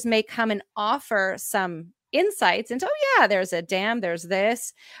teachers may come and offer some insights into, oh yeah, there's a dam, there's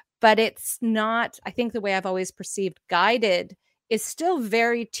this, but it's not, I think the way I've always perceived guided is still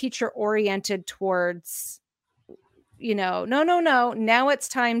very teacher oriented towards, no, now it's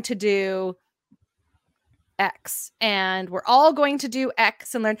time to do X and we're all going to do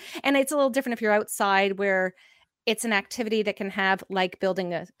X and learn. And it's a little different if you're outside where it's an activity that can have like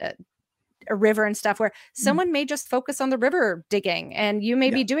building a river and stuff where someone may just focus on the river digging and you may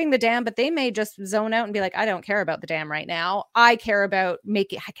be doing the dam, but they may just zone out and be like, I don't care about the dam right now. I care about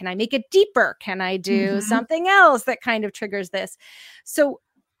can I make it deeper? Can I do something else that kind of triggers this? So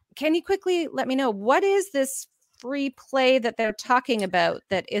can you quickly let me know, what is this free play that they're talking about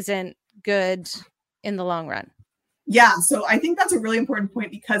that isn't good in the long run? Yeah, so I think that's a really important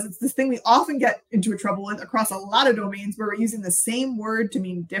point because it's this thing we often get into trouble with across a lot of domains where we're using the same word to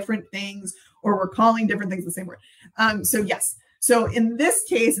mean different things or we're calling different things the same word. So in this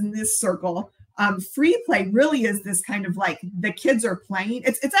case, in this circle, free play really is this kind of like the kids are playing.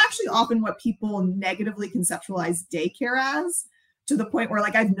 It's actually often what people negatively conceptualize daycare as, to the point where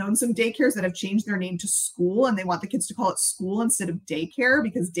like I've known some daycares that have changed their name to school and they want the kids to call it school instead of daycare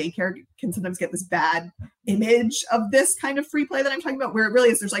because daycare can sometimes get this bad image of this kind of free play that I'm talking about, where it really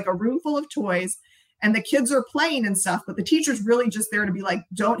is there's like a room full of toys and the kids are playing and stuff, but the teacher's really just there to be like,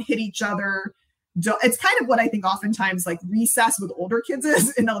 don't hit each other. It's kind of what I think oftentimes like recess with older kids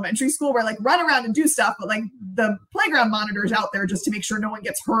is in elementary school, where like run around and do stuff, but like the playground monitor's out there just to make sure no one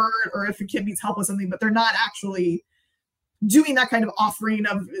gets hurt or if a kid needs help with something, but they're not actually doing that kind of offering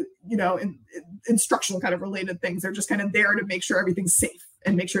of, instructional kind of related things. They're just kind of there to make sure everything's safe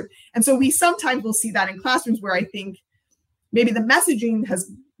and make sure. And so we sometimes will see that in classrooms where I think maybe the messaging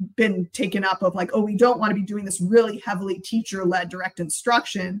has been taken up of like, oh, we don't want to be doing this really heavily teacher-led direct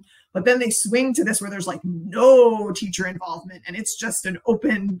instruction, but then they swing to this where there's like no teacher involvement and it's just an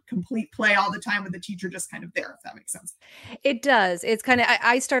open, complete play all the time with the teacher just kind of there, if that makes sense. It does. It's kind of,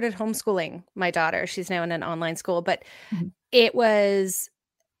 I started homeschooling my daughter. She's now in an online school, but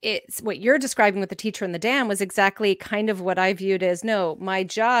it's what you're describing with the teacher in the dam was exactly kind of what I viewed as, no, my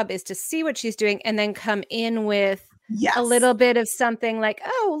job is to see what she's doing and then come in with a little bit of something like,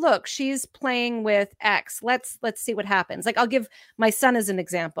 oh, look, she's playing with X. Let's see what happens. Like I'll give my son as an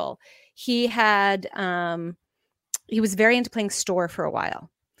example. He had, he was very into playing store for a while.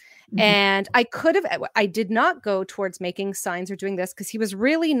 And I did not go towards making signs or doing this because he was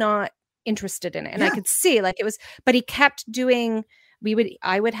really not interested in it. And I could see like it was, but he kept doing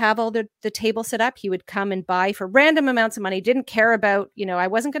I would have all the table set up. He would come and buy for random amounts of money, didn't care about, I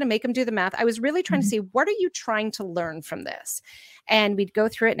wasn't going to make him do the math. I was really trying to see, what are you trying to learn from this? And we'd go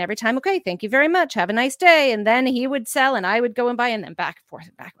through it, and every time, okay, thank you very much. Have a nice day. And then he would sell and I would go and buy, and then back and forth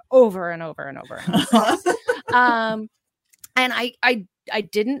and back over and over and over. And I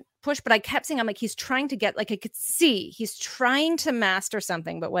didn't push, but I kept saying, I'm like, he's trying to get, like, I could see he's trying to master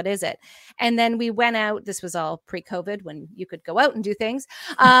something, but what is it? And then we went out. This was all pre-COVID when you could go out and do things.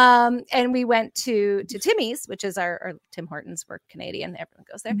 And we went to Timmy's, which is our Tim Hortons. We're Canadian. Everyone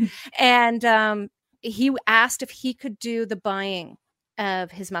goes there. And he asked if he could do the buying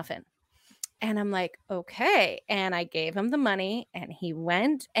of his muffin. And I'm like, okay. And I gave him the money, and he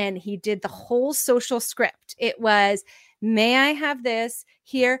went and he did the whole social script. It was, may I have this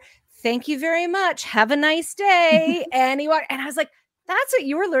here? Thank you very much. Have a nice day. And I was like, that's what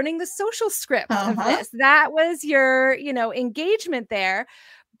you were learning, the social script of this. That was your, engagement there.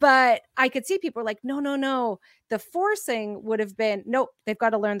 But I could see people were like, no. The forcing would have been, nope, they've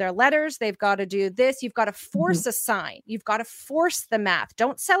got to learn their letters. They've got to do this. You've got to force a sign. You've got to force the math.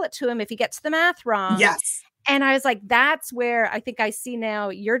 Don't sell it to him if he gets the math wrong. Yes. And I was like, that's where I think I see now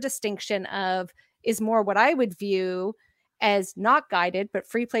your distinction is more what I would view as not guided, but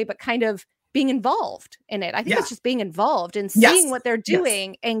free play, but kind of being involved in it. I think it's just being involved and seeing what they're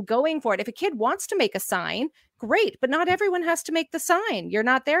doing and going for it. If a kid wants to make a sign, great, but not everyone has to make the sign. You're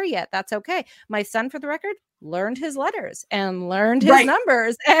not there yet. That's okay. My son, for the record, learned his letters and learned his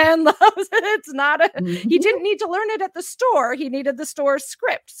numbers and loves it. It's not he didn't need to learn it at the store. He needed the store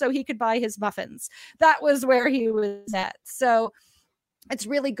script so he could buy his muffins. That was where he was at. So it's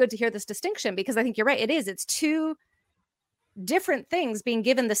really good to hear this distinction, because I think you're right. It's two different things being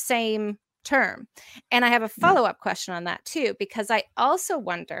given the same term. And I have a follow-up question on that too, because I also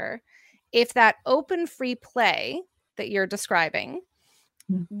wonder if that open free play that you're describing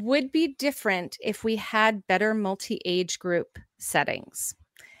would be different if we had better multi-age group settings.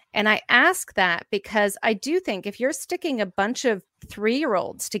 And I ask that because I do think if you're sticking a bunch of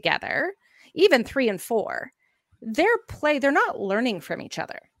 3-year-olds together, even 3 and 4, they're not learning from each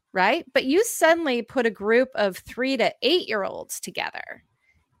other, right? But you suddenly put a group of 3 to 8-year-olds together.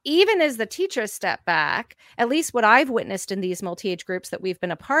 Even as the teachers step back, at least what I've witnessed in these multi-age groups that we've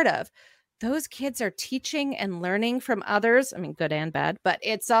been a part of, those kids are teaching and learning from others. I mean, good and bad, but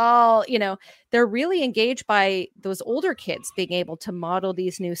it's all, they're really engaged by those older kids being able to model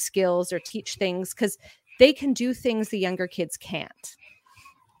these new skills or teach things, because they can do things the younger kids can't.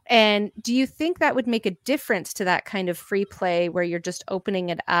 And do you think that would make a difference to that kind of free play where you're just opening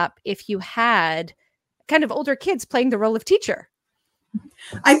it up if you had kind of older kids playing the role of teacher?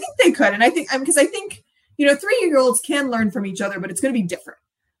 I think they could. And I think, because I think, 3-year-olds can learn from each other, but it's going to be different.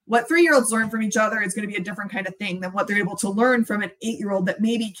 What 3-year-olds learn from each other is going to be a different kind of thing than what they're able to learn from an 8-year-old that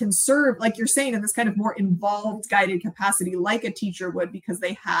maybe can serve, like you're saying, in this kind of more involved guided capacity, like a teacher would, because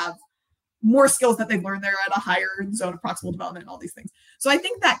they have more skills that they've learned. They're at a higher zone of proximal development and all these things. So I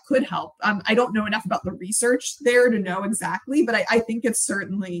think that could help. I don't know enough about the research there to know exactly, but I think it's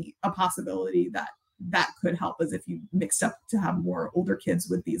certainly a possibility that could help, as if you mixed up to have more older kids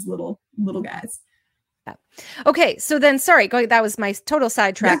with these little guys. Yeah. Okay. So then, sorry, that was my total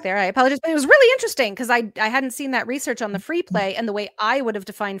sidetrack there. I apologize, but it was really interesting because I hadn't seen that research on the free play, and the way I would have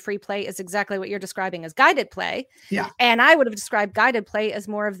defined free play is exactly what you're describing as guided play. Yeah. And I would have described guided play as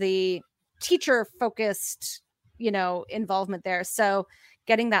more of the teacher focused, involvement there. So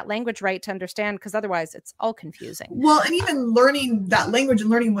getting that language right to understand, because otherwise it's all confusing. Well, and even learning that language and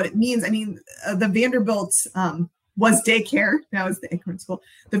learning what it means. I mean, the Vanderbilt was daycare. Now is the Acorn School.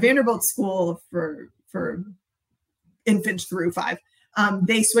 The Vanderbilt School for infant through 5.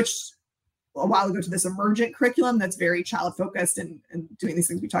 They switched a while ago to this emergent curriculum that's very child focused and doing these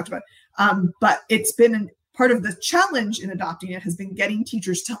things we talked about. But it's been part of the challenge in adopting it has been getting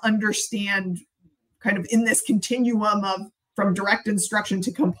teachers to understand kind of in this continuum of from direct instruction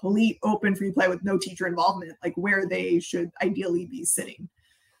to complete open free play with no teacher involvement, like where they should ideally be sitting.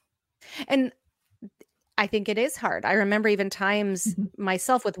 And I think it is hard. I remember even times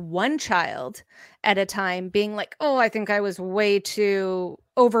myself with one child at a time being like, oh, I think I was way too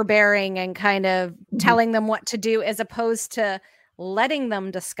overbearing and kind of telling them what to do, as opposed to letting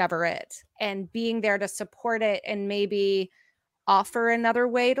them discover it and being there to support it and maybe offer another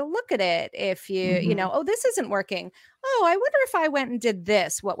way to look at it. If you, oh, this isn't working. Oh, I wonder if I went and did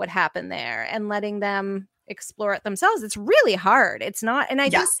this, what would happen there? And letting them explore it themselves. It's really hard. It's not. And I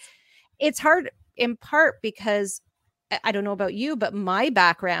think it's hard in part because I don't know about you, but my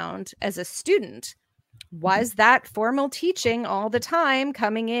background as a student was that formal teaching all the time,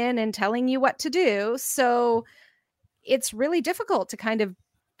 coming in and telling you what to do. So it's really difficult to kind of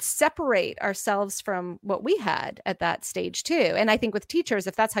separate ourselves from what we had at that stage too. And I think with teachers,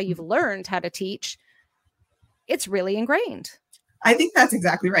 if that's how you've learned how to teach, it's really ingrained. I think that's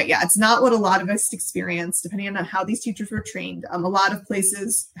exactly right. Yeah, it's not what a lot of us experience, depending on how these teachers were trained. A lot of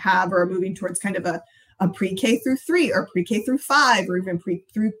places have or are moving towards kind of a pre-K through 3 or pre-K through 5 or even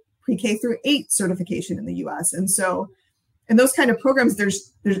pre-K through 8 certification in the US. And so in those kind of programs,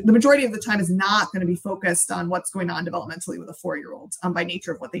 there's the majority of the time is not going to be focused on what's going on developmentally with a 4-year-old by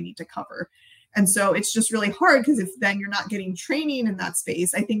nature of what they need to cover. And so it's just really hard because if then you're not getting training in that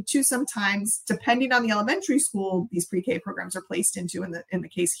space, I think too, sometimes depending on the elementary school, these pre-K programs are placed into in the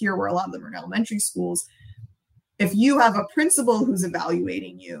case here where a lot of them are in elementary schools. If you have a principal who's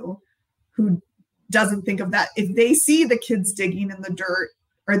evaluating you, who doesn't think of that, if they see the kids digging in the dirt,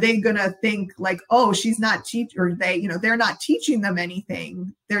 are they going to think like, oh, she's not teaching, or they're not teaching them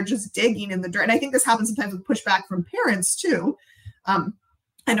anything. They're just digging in the dirt. And I think this happens sometimes with pushback from parents too.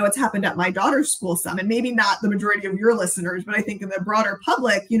 I know it's happened at my daughter's school some, and maybe not the majority of your listeners, but I think in the broader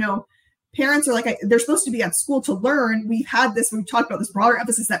public, parents are like, they're supposed to be at school to learn. We've talked about this broader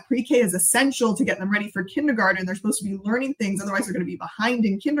emphasis that pre-K is essential to get them ready for kindergarten. They're supposed to be learning things. Otherwise they're going to be behind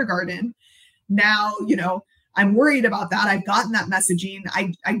in kindergarten. Now, I'm worried about that. I've gotten that messaging.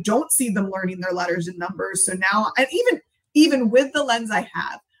 I don't see them learning their letters and numbers. So now, and even with the lens I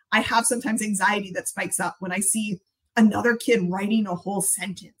have sometimes anxiety that spikes up when I see another kid writing a whole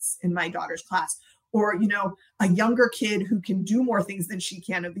sentence in my daughter's class, or, a younger kid who can do more things than she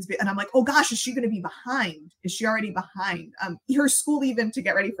can of these. And I'm like, oh gosh, is she going to be behind? Is she already behind? Her school, even to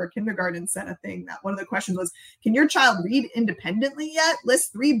get ready for kindergarten, sent a thing that one of the questions was, can your child read independently yet?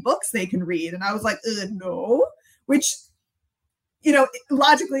 List 3 books they can read. And I was like, no, which,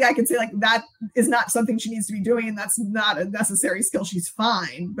 logically I can say like, that is not something she needs to be doing. And that's not a necessary skill. She's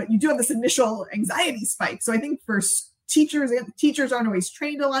fine. But you do have this initial anxiety spike. So I think for teachers aren't always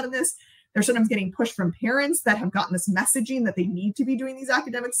trained a lot in this. They're sometimes getting pushed from parents that have gotten this messaging that they need to be doing these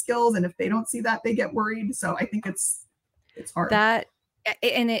academic skills. And if they don't see that, they get worried. So I think it's hard.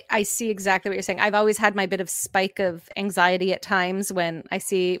 I see exactly what you're saying. I've always had my bit of spike of anxiety at times when I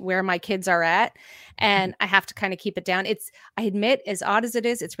see where my kids are at, and I have to kind of keep it down. I admit, as odd as it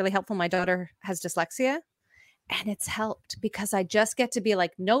is, it's really helpful. My daughter has dyslexia, and it's helped because I just get to be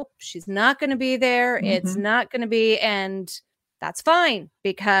like, nope, she's not going to be there. Mm-hmm. It's not going to be. And that's fine,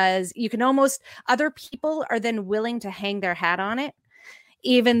 because other people are then willing to hang their hat on it,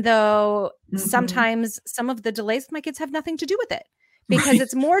 even though sometimes some of the delays with my kids have nothing to do with it, because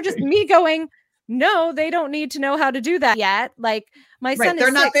it's more just me going, no, they don't need to know how to do that yet. Like my son is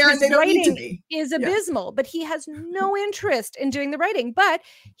 6, not there, and they don't need to be. Is abysmal, but he has no interest in doing the writing, but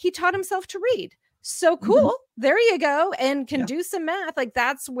he taught himself to read. So cool. Mm-hmm. There you go. And can do some math. Like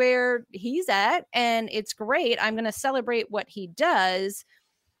that's where he's at. And it's great. I'm going to celebrate what he does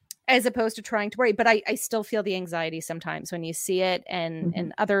as opposed to trying to worry. But I still feel the anxiety sometimes when you see it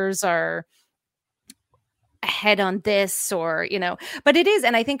and others are ahead on this or, but it is.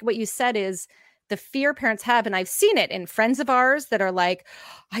 And I think what you said is the fear parents have, and I've seen it in friends of ours that are like,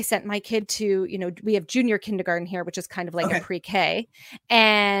 I sent my kid to, we have junior kindergarten here, which is kind of like a pre-K,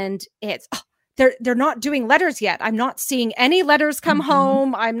 and it's, they're not doing letters yet. I'm not seeing any letters come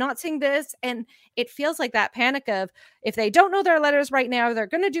home. I'm not seeing this. And it feels like that panic of, if they don't know their letters right now, they're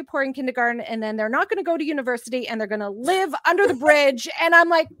going to do poor in kindergarten, and then they're not going to go to university, and they're going to live under the bridge. And I'm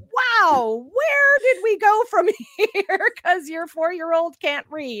like, wow, where did we go from here? Because your 4-year-old can't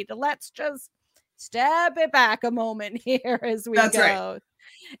read. Let's just step it back a moment here as we go.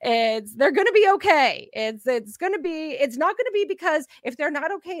 Right. They're going to be okay. It's not going to be because if they're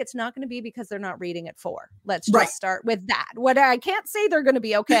not okay, it's not going to be because they're not reading at 4. Let's just start with that. What I can't say they're going to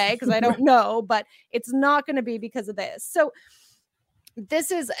be okay because I don't know, but it's not going to be because of this. So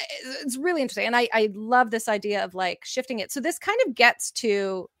it's really interesting. And I love this idea of like shifting it. So this kind of gets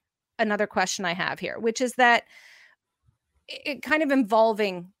to another question I have here, which is that it kind of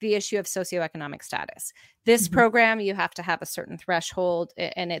involving the issue of socioeconomic status. This program, you have to have a certain threshold,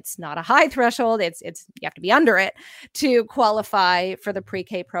 and it's not a high threshold. It's you have to be under it to qualify for the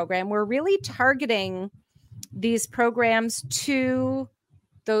pre-K program. We're really targeting these programs to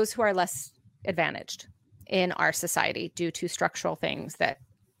those who are less advantaged in our society due to structural things that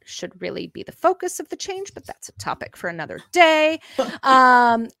should really be the focus of the change, but that's a topic for another day.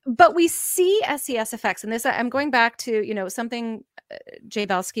 But we see SES effects, and this I'm going back to, something Jay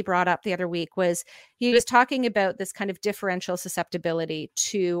Belsky brought up the other week was he was talking about this kind of differential susceptibility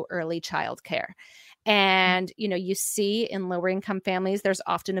to early childcare. And, you see in lower income families, there's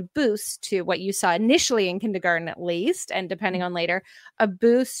often a boost to what you saw initially in kindergarten, at least, and depending on later, a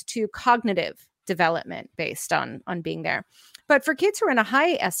boost to cognitive development based on being there. But for kids who are in a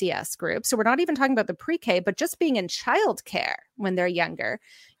high SES group, so we're not even talking about the pre-K, but just being in childcare when they're younger,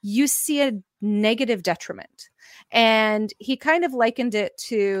 you see a negative detriment. And he kind of likened it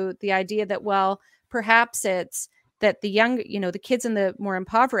to the idea that, well, perhaps it's that the young, the kids in the more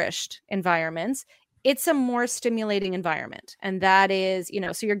impoverished environments, it's a more stimulating environment. And that is,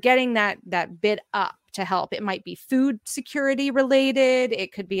 so you're getting that bit up to help. It might be food security related.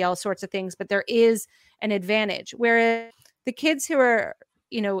 It could be all sorts of things, but there is an advantage. Whereas the kids who are,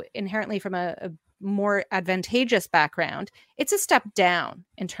 inherently from a more advantageous background, it's a step down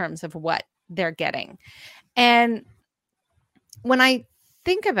in terms of what they're getting. And when I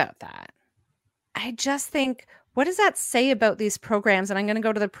think about that, I just think, what does that say about these programs? And I'm going to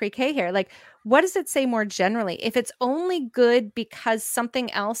go to the pre-K here. Like, what does it say more generally? If it's only good because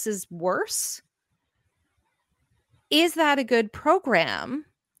something else is worse, is that a good program?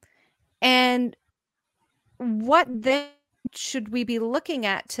 And what then should we be looking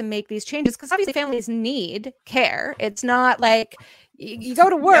at to make these changes? Because obviously families need care. It's not like you go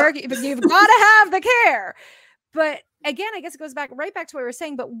to work, but you've got to have the care. But again, I guess it goes right back to what we were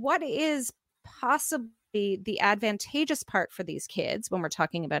saying, but what is possibly the advantageous part for these kids when we're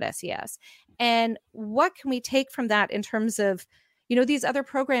talking about SES? And what can we take from that in terms of, these other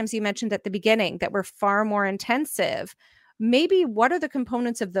programs you mentioned at the beginning that were far more intensive? Maybe what are the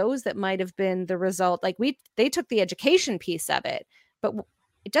components of those that might have been the result? Like they took the education piece of it, but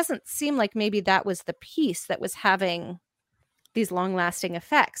it doesn't seem like maybe that was the piece that was having these long-lasting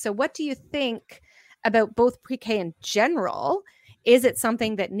effects. So what do you think about both pre-K in general? Is it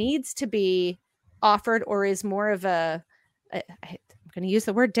something that needs to be offered, or is more of I'm going to use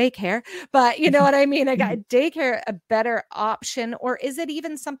the word daycare, but you know what I mean? Daycare a better option, or is it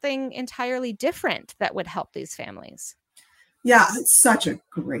even something entirely different that would help these families? Yeah, it's such a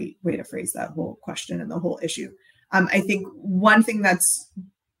great way to phrase that whole question and the whole issue. I think one thing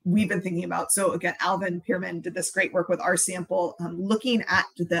we've been thinking about, so again, Alvin Pierman did this great work with our sample, looking at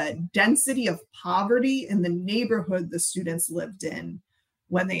the density of poverty in the neighborhood the students lived in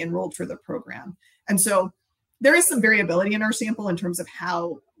when they enrolled for the program. And so there is some variability in our sample in terms of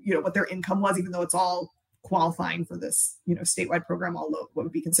how, what their income was, even though it's all qualifying for this, statewide program, all what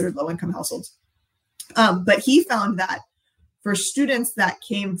would be considered low-income households. But he found that for students that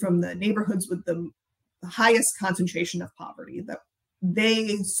came from the neighborhoods with the highest concentration of poverty, that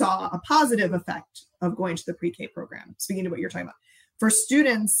they saw a positive effect of going to the pre-K program, speaking to what you're talking about. For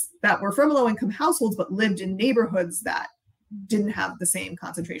students that were from low-income households but lived in neighborhoods that didn't have the same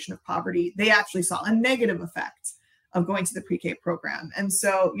concentration of poverty, they actually saw a negative effect of going to the pre-K program. And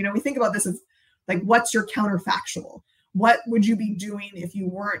so, we think about this as like, what's your counterfactual? What would you be doing if you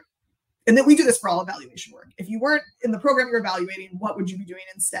weren't? And then we do this for all evaluation work. If you weren't in the program you're evaluating, what would you be doing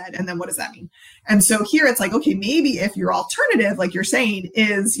instead? And then what does that mean? And so here it's like, okay, maybe if your alternative, like you're saying,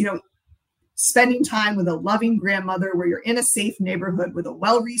 is, spending time with a loving grandmother where you're in a safe neighborhood with a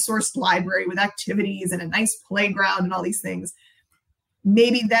well-resourced library with activities and a nice playground and all these things,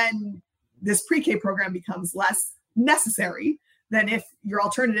 maybe then this pre-K program becomes less necessary than if your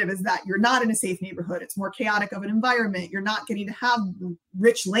alternative is that you're not in a safe neighborhood. It's more chaotic of an environment. You're not getting to have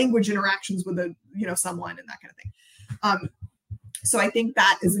rich language interactions with someone and that kind of thing. So I think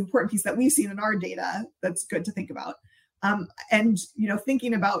that is an important piece that we've seen in our data that's good to think about. And,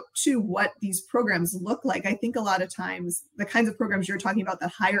 thinking about too, what these programs look like. I think a lot of times the kinds of programs you're talking about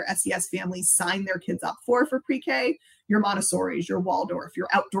that higher SES families sign their kids up for pre-K, your Montessori's, your Waldorf, your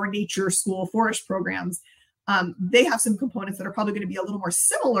outdoor nature school, forest programs, they have some components that are probably going to be a little more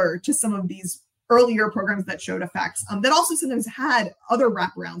similar to some of these earlier programs that showed effects, that also sometimes had other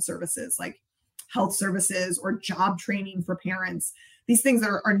wraparound services like health services or job training for parents. These things that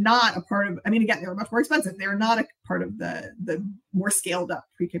are not a part of, again, they're much more expensive. They're not a part of the more scaled up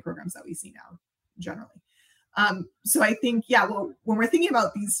pre-K programs that we see now generally. So I think, when we're thinking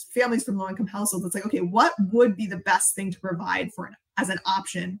about these families from low-income households, it's like, okay, what would be the best thing to provide as an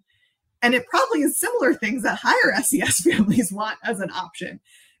option? And it probably is similar things that higher SES families want as an option.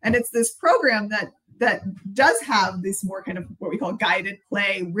 And it's this program that does have this more kind of what we call guided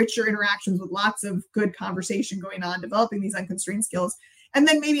play, richer interactions with lots of good conversation going on, developing these unconstrained skills. And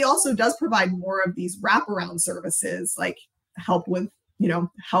then maybe also does provide more of these wraparound services like help with,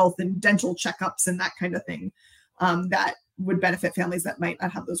 health and dental checkups and that kind of thing that would benefit families that might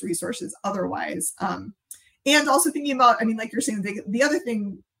not have those resources otherwise. And also thinking about, like you're saying, the other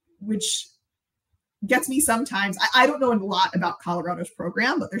thing which gets me sometimes, I don't know a lot about Colorado's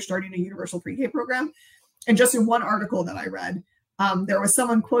program, but they're starting a universal pre-K program. And just in one article that I read, there was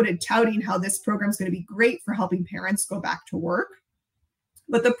someone quoted touting how this program is going to be great for helping parents go back to work.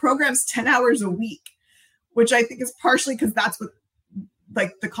 but the program's 10 hours a week, which I think is partially because that's what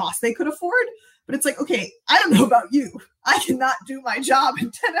like the cost they could afford. But it's like, okay, I don't know about you. I cannot do my job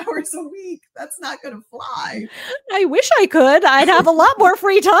in 10 hours a week. That's not going to fly. I wish I could. I'd have a lot more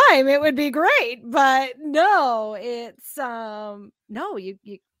free time. It would be great. But no, it's no, you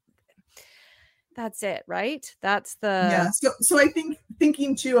that's it, right? That's the So I think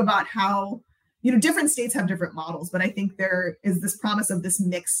thinking too about how, you know, different states have different models, but I think there is this promise of this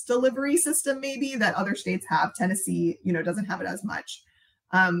mixed delivery system maybe that other states have. Tennessee, you know, doesn't have it as much.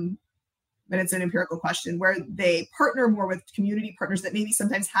 But it's an empirical question where they partner more with community partners that maybe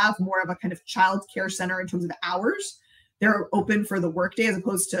sometimes have more of a kind of child care center in terms of hours. They're open for the workday as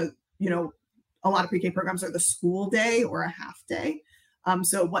opposed to, you know, a lot of pre-K programs are the school day or a half day.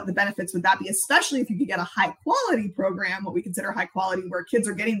 So what the benefits would that be, especially if you could get a high quality program, what we consider high quality, where kids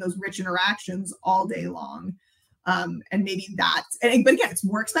are getting those rich interactions all day long. And maybe that's, but again, it's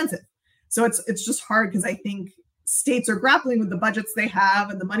more expensive. So it's just hard because I think states are grappling with the budgets they have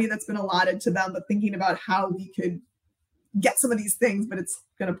and the money that's been allotted to them, but thinking about how we could get some of these things, but it's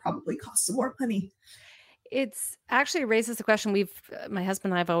going to probably cost some more money. It's actually raises the question. My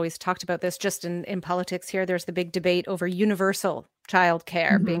husband and I have always talked about this just in politics here. There's the big debate over universal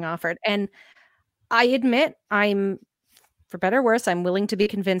childcare being offered. And I admit for better or worse, I'm willing to be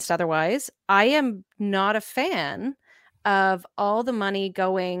convinced otherwise. I am not a fan of all the money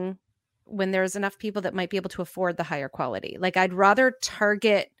going when there's enough people that might be able to afford the higher quality. Like I'd rather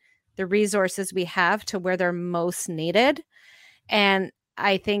target the resources we have to where they're most needed. And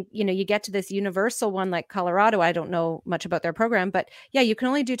I think, you know, you get to this universal one like Colorado. I don't know much about their program, but yeah, you can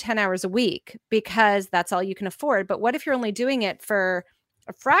only do 10 hours a week because that's all you can afford. But what if you're only doing it for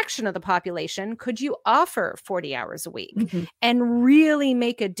a fraction of the population? Could you offer 40 hours a week and really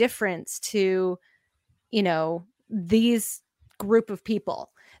make a difference to, you know, these group of people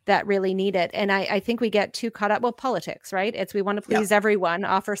that really need it? And I think we get too caught up with politics, right? It's we want to please everyone,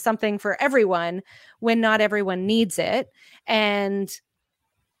 offer something for everyone when not everyone needs it. And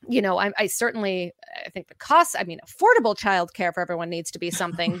you know, I certainly think the cost, I mean, affordable childcare for everyone needs to be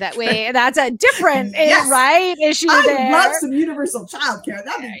something that's a different, right, issue there. I love some universal childcare.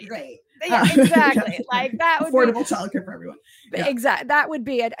 That'd be great. Yeah, exactly. Like that would affordable childcare for everyone. Yeah. Exactly. That would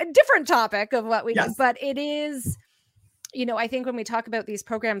be a different topic of what we do. But it is, you know, I think when we talk about these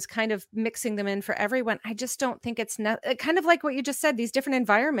programs, kind of mixing them in for everyone, I just don't think it's kind of like what you just said, these different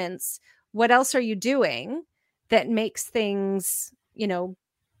environments. What else are you doing that makes things, you know,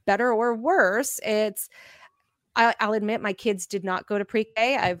 better or worse? I'll admit my kids did not go to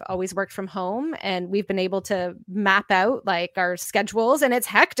pre-K. I've always worked from home and we've been able to map out like our schedules and it's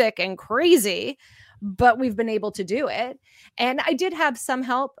hectic and crazy, but we've been able to do it. And I did have some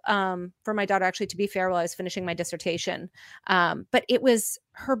help for my daughter, actually, to be fair, while I was finishing my dissertation. But it was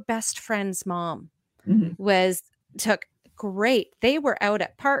her best friend's mom took great. They were out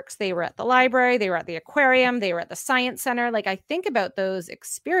at parks. They were at the library. They were at the aquarium. They were at the science center. Like I think about those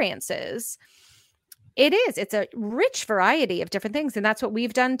experiences. It's a rich variety of different things. And that's what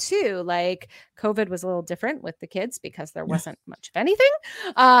we've done too. Like COVID was a little different with the kids because there wasn't much of anything.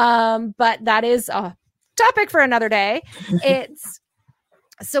 But that is a topic for another day. It's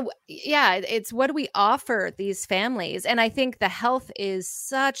what do we offer these families? And I think the health is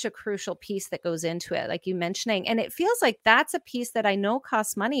such a crucial piece that goes into it, like you mentioning. And it feels like that's a piece that I know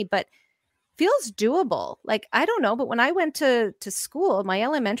costs money, but feels doable. Like, I don't know, but when I went to school, my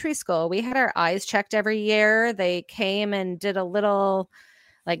elementary school, we had our eyes checked every year. They came and did a little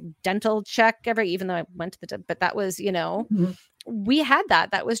like dental check even though I went to but that was, you know, we had that.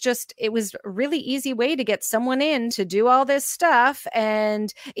 That was just, it was a really easy way to get someone in to do all this stuff.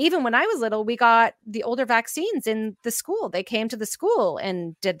 And even when I was little, we got the older vaccines in the school. They came to the school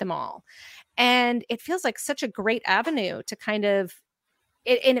and did them all. And it feels like such a great avenue to kind of,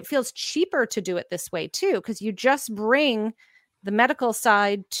 and it feels cheaper to do it this way too, because you just bring the medical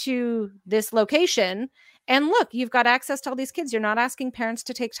side to this location. And look, you've got access to all these kids. You're not asking parents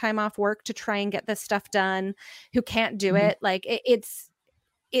to take time off work to try and get this stuff done who can't do it. Like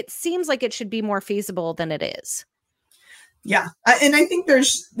it seems like it should be more feasible than it is. Yeah. And I think there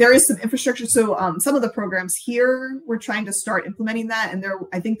is some infrastructure. So some of the programs here, we're trying to start implementing that. And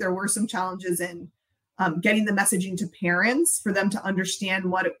I think there were some challenges in getting the messaging to parents for them to understand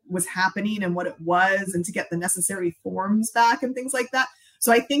what was happening and what it was, and to get the necessary forms back and things like that.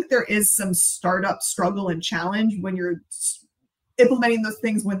 So I think there is some startup struggle and challenge when you're implementing those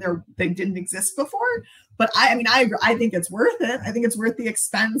things when they didn't exist before. But I agree. I think it's worth it. I think it's worth the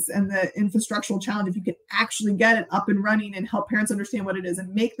expense and the infrastructural challenge if you can actually get it up and running and help parents understand what it is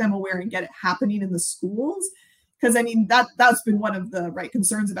and make them aware and get it happening in the schools. Because I mean, that's been one of the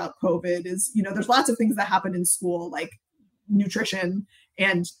concerns about COVID is, there's lots of things that happen in school, like nutrition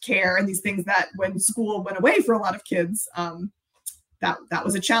and care and these things that when school went away for a lot of kids, that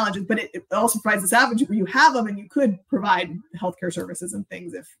was a challenge. But it also provides this avenue where you have them and you could provide healthcare services and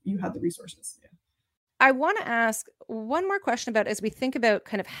things if you had the resources. Yeah. I want to ask one more question about, as we think about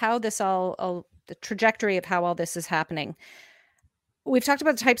kind of how this all the trajectory of how all this is happening. We've talked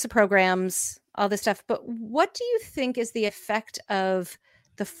about the types of programs, all this stuff, but what do you think is the effect of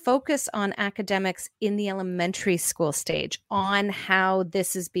the focus on academics in the elementary school stage on how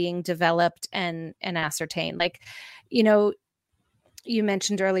this is being developed and ascertained? Like, you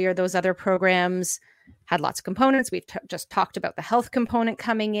mentioned earlier those other programs had lots of components. We've just talked about the health component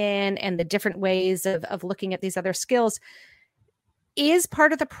coming in and the different ways of looking at these other skills. Is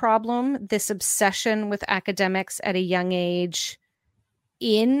part of the problem this obsession with academics at a young age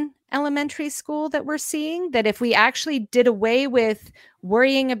in elementary school that we're seeing? That if we actually did away with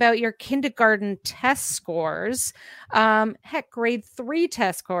worrying about your kindergarten test scores, grade 3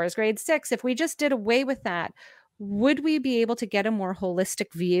 test scores, grade 6, if we just did away with that, would we be able to get a more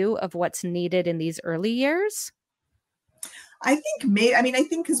holistic view of what's needed in these early years? I think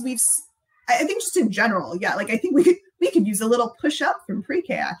because I think just in general, yeah, like I think we could use a little push up from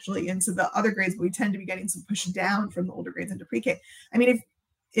pre-K actually into the other grades, but we tend to be getting some push down from the older grades into pre-K. I mean,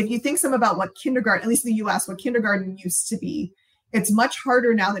 if you think some about what kindergarten, at least in the US, what kindergarten used to be, it's much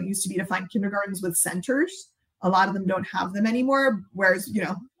harder now than it used to be to find kindergartens with centers. A lot of them don't have them anymore. Whereas,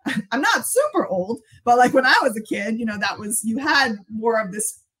 I'm not super old, but like when I was a kid, you had more of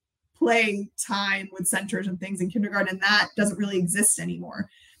this play time with centers and things in kindergarten, and that doesn't really exist anymore.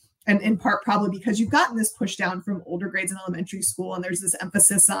 And in part, probably because you've gotten this push down from older grades in elementary school, and there's this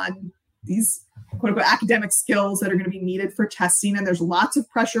emphasis on these quote unquote academic skills that are going to be needed for testing. And there's lots of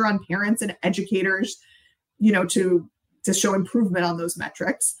pressure on parents and educators, to show improvement on those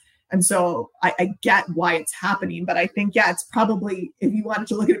metrics. And so I get why it's happening, but I think, it's probably, if you wanted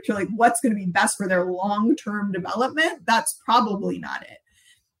to look at it purely, what's going to be best for their long-term development, that's probably not it.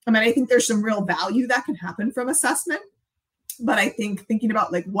 I mean, I think there's some real value that can happen from assessment, but I think thinking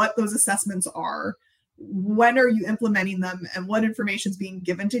about like what those assessments are, when are you implementing them, and what information is being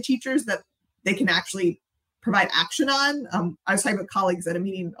given to teachers that they can actually provide action on. I was talking with colleagues at a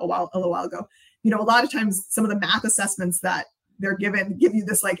meeting a little while ago. A lot of times some of the math assessments that they're give you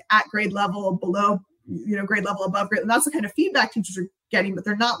this like at grade level, below, grade level, above grade. And that's the kind of feedback teachers are getting, but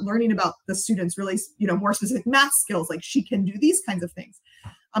they're not learning about the students really, more specific math skills, like she can do these kinds of things.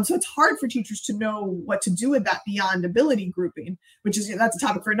 So it's hard for teachers to know what to do with that beyond ability grouping, which is, that's a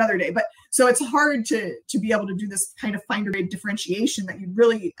topic for another day. But so it's hard to be able to do this kind of finer grade differentiation that you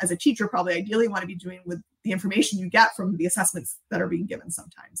really, as a teacher, probably ideally want to be doing with the information you get from the assessments that are being given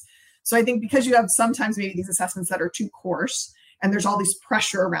sometimes. So I think because you have sometimes maybe these assessments that are too coarse and there's all this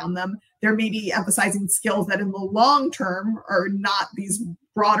pressure around them, they're maybe emphasizing skills that in the long term are not these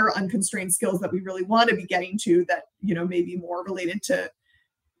broader unconstrained skills that we really want to be getting to, that, maybe more related to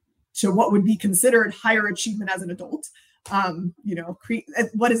what would be considered higher achievement as an adult.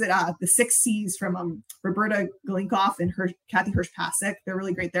 What is it? The 6 C's from Roberta Galinkoff and Kathy Hirsch-Pasek. They're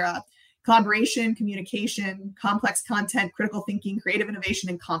really great. They're collaboration, communication, complex content, critical thinking, creative innovation,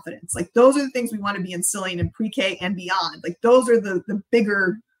 and confidence. Like those are the things we want to be instilling in pre-K and beyond. Like those are the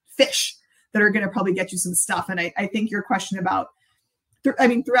bigger fish that are going to probably get you some stuff. And I think your question about,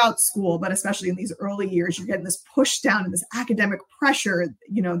 throughout school, but especially in these early years, you're getting this push down and this academic pressure,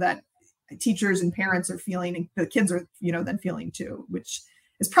 that teachers and parents are feeling, and the kids are, then feeling too, which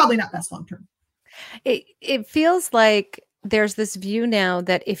is probably not best long-term. It feels like there's this view now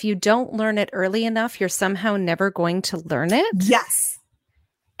that if you don't learn it early enough, you're somehow never going to learn it. Yes.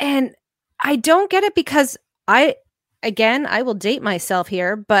 And I don't get it, because I will date myself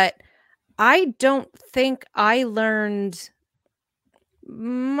here, but I don't think I learned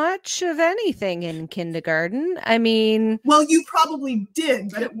much of anything in kindergarten. Well, you probably did,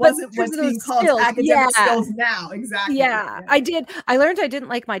 but it wasn't what's being called academic skills now. Exactly. Yeah, I did. I learned I didn't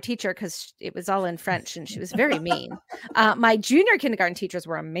like my teacher because it was all in French and she was very mean. My junior kindergarten teachers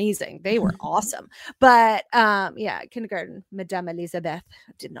were amazing. They were awesome. But kindergarten, Madame Elisabeth,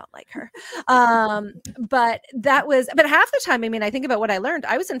 did not like her. But half the time, I think about what I learned.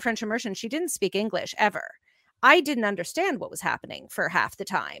 I was in French immersion. She didn't speak English ever. I didn't understand what was happening for half the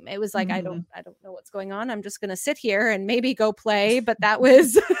time. It was like, I don't know what's going on. I'm just going to sit here and maybe go play. But that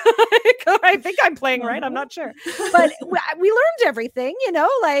was, I think I'm playing right. I'm not sure. But we learned everything,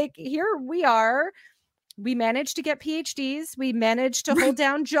 like here we are. We managed to get PhDs. We managed to hold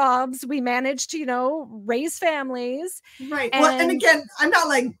down jobs. We managed to, raise families. Right. And again, I'm not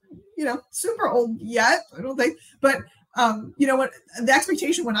like, super old yet, I don't think, but what the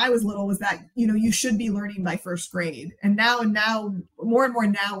expectation when I was little was that, you should be learning by first grade. And now more and more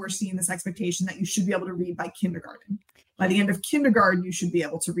now we're seeing this expectation that you should be able to read by kindergarten. By the end of kindergarten, you should be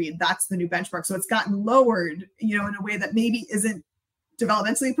able to read. That's the new benchmark. So it's gotten lowered, in a way that maybe isn't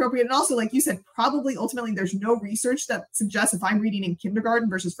developmentally appropriate. And also, like you said, probably ultimately there's no research that suggests if I'm reading in kindergarten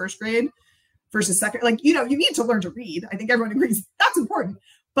versus first grade versus second, you need to learn to read. I think everyone agrees that's important.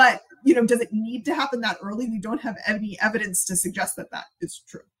 But, does it need to happen that early? We don't have any evidence to suggest that is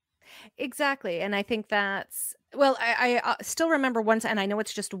true. Exactly. And I think that's, well, I still remember once, and I know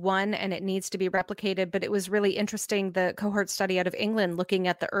it's just one and it needs to be replicated, but it was really interesting, the cohort study out of England looking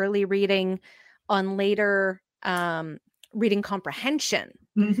at the early reading on later reading comprehension.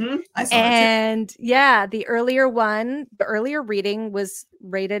 Mm-hmm. I saw and yeah, the earlier reading was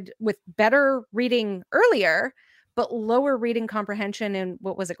rated with better reading earlier, but lower reading comprehension in,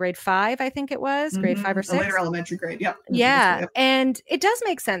 what was it, grade 5, I think it was, grade 5 or 6. Later elementary grade, yeah. Yeah, and it does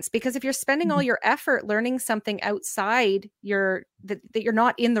make sense, because if you're spending all your effort learning something outside that you're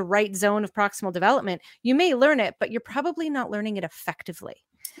not in the right zone of proximal development, you may learn it, but you're probably not learning it effectively.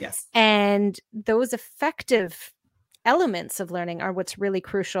 Yes. And those effective elements of learning are what's really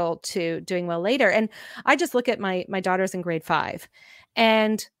crucial to doing well later. And I just look at my daughters in grade 5,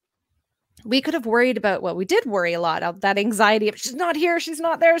 and we could have worried about, well, we did worry a lot of that anxiety of she's not here, she's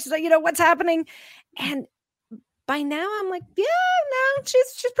not there, she's like, what's happening. And by now I'm like, yeah, no,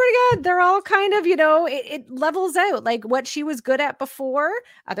 she's pretty good. They're all kind of, it levels out. Like what she was good at before,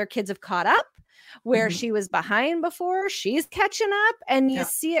 other kids have caught up. Where she was behind before, she's catching up. And you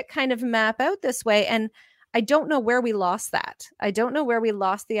see it kind of map out this way. And I don't know where we lost that. I don't know where we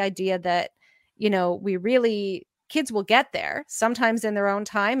lost the idea that, kids will get there, sometimes in their own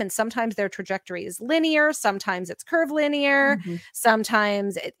time, and sometimes their trajectory is linear, sometimes it's curvilinear,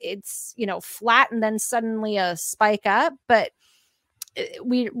 sometimes it's flat and then suddenly a spike up. But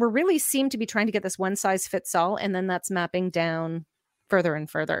we really seem to be trying to get this one size fits all, and then that's mapping down further and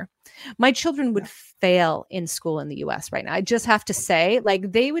further. My children would fail in school in the US right now. I just have to say,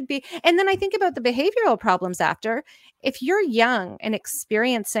 like, they would be. And then I think about the behavioral problems after. If you're young and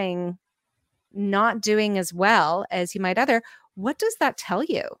experiencing not doing as well as you might what does that tell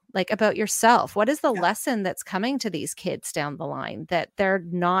you, like, about yourself? What is the lesson that's coming to these kids down the line, that they're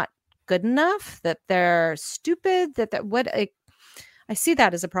not good enough, that they're stupid, I see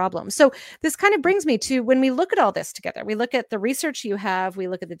that as a problem. So this kind of brings me to, when we look at all this together, we look at the research you have, we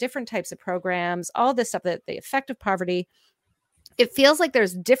look at the different types of programs, all this stuff, that the effect of poverty, it feels like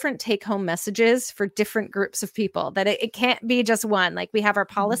there's different take-home messages for different groups of people, that it can't be just one. Like, we have our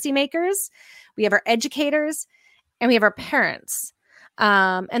policymakers, we have our educators, and we have our parents.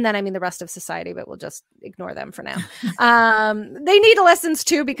 And then, the rest of society, but we'll just ignore them for now. They need lessons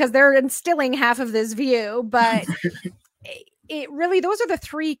too, because they're instilling half of this view, but it really, those are the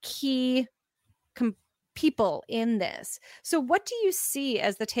three key people in this. So what do you see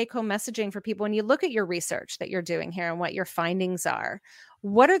as the take-home messaging for people when you look at your research that you're doing here and what your findings are?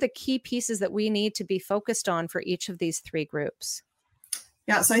 What are the key pieces that we need to be focused on for each of these three groups?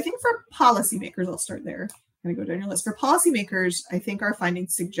 Yeah, so I think for policymakers, I'll start there. I'm going to go down your list. For policymakers, I think our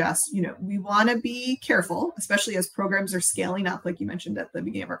findings suggest, we want to be careful, especially as programs are scaling up, like you mentioned at the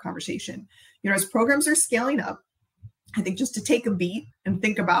beginning of our conversation. As programs are scaling up, I think just to take a beat and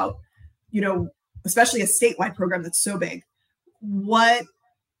think about, especially a statewide program that's so big, what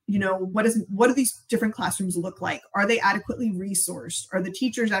do these different classrooms look like? Are they adequately resourced? Are the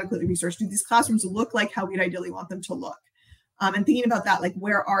teachers adequately resourced? Do these classrooms look like how we'd ideally want them to look? And thinking about that, like,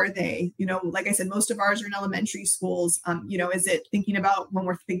 where are they? Like I said, most of ours are in elementary schools. Is it thinking about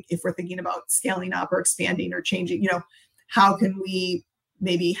if we're thinking about scaling up or expanding or changing, how can we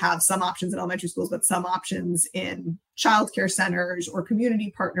maybe have some options in elementary schools, but some options in childcare centers or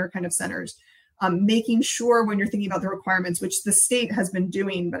community partner kind of centers? Making sure when you're thinking about the requirements, which the state has been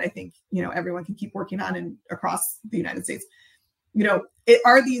doing, but I think, everyone can keep working on and across the United States,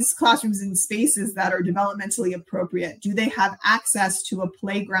 are these classrooms in spaces that are developmentally appropriate? Do they have access to a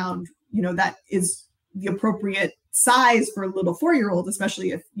playground, that is the appropriate size for a little 4-year-old,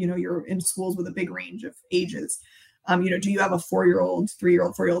 especially if, you're in schools with a big range of ages? Do you have a 4-year-old,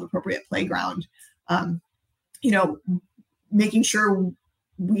 3-year-old, 4-year-old appropriate playground? Making sure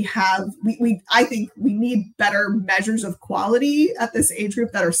I think we need better measures of quality at this age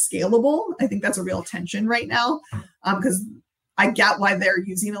group that are scalable. I think that's a real tension right now, because I get why they're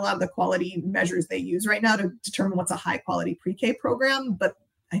using a lot of the quality measures they use right now to determine what's a high quality pre-K program, but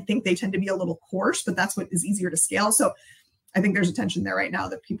I think they tend to be a little coarse, but that's what is easier to scale. So I think there's a tension there right now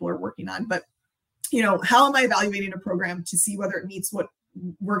that people are working on. But, how am I evaluating a program to see whether it meets what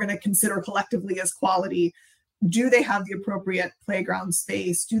we're going to consider collectively as quality. Do they have the appropriate playground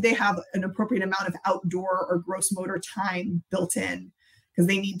space? Do they have an appropriate amount of outdoor or gross motor time built in? Because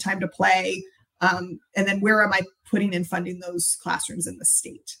they need time to play. And then where am I putting in funding those classrooms in the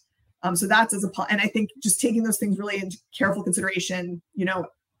state? So that's and I think just taking those things really into careful consideration,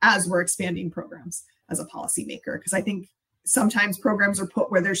 as we're expanding programs as a policymaker, because I think sometimes programs are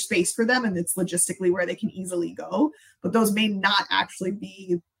put where there's space for them and it's logistically where they can easily go, but those may not actually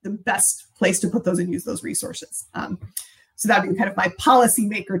be the best place to put those and use those resources. So that'd be kind of my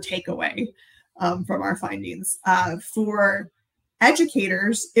policymaker takeaway from our findings. For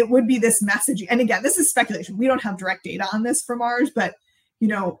educators, it would be this messaging. And again, this is speculation. We don't have direct data on this from ours, but,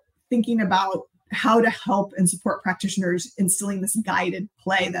 thinking about how to help and support practitioners instilling this guided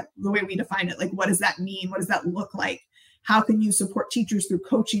play, that the way we define it, like, what does that mean? What does that look like? How can you support teachers through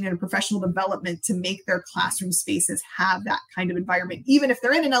coaching and professional development to make their classroom spaces have that kind of environment, even if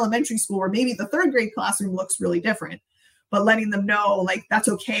they're in an elementary school where maybe the third grade classroom looks really different, but letting them know, like, that's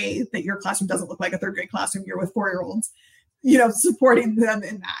okay that your classroom doesn't look like a third grade classroom. You're with 4-year-olds, supporting them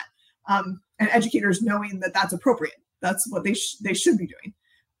in that. And educators knowing that that's appropriate. That's what they should be doing.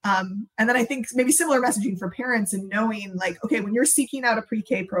 And then I think maybe similar messaging for parents and knowing, like, okay, when you're seeking out a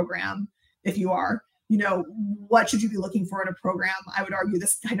pre-K program, if you are, what should you be looking for in a program? I would argue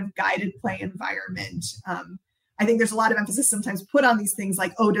this kind of guided play environment. I think there's a lot of emphasis sometimes put on these things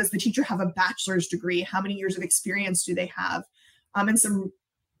like, oh, does the teacher have a bachelor's degree? How many years of experience do they have? And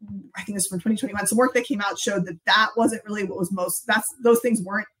I think this is from 2021, some work that came out showed that wasn't really what was those things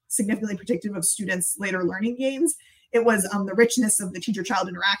weren't significantly predictive of students' later learning gains. It was the richness of the teacher-child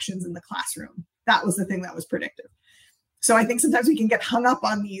interactions in the classroom. That was the thing that was predictive. So I think sometimes we can get hung up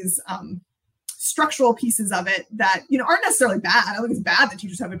on these structural pieces of it that, aren't necessarily bad. I don't think it's bad that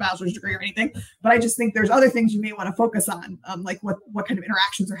teachers have a bachelor's degree or anything, but I just think there's other things you may want to focus on, like what kind of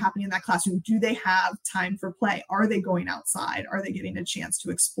interactions are happening in that classroom. Do they have time for play? Are they going outside? Are they getting a chance to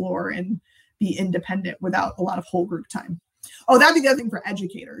explore and be independent without a lot of whole group time? Oh, that'd be the other thing for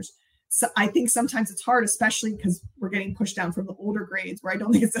educators. So I think sometimes it's hard, especially because we're getting pushed down from the older grades, where I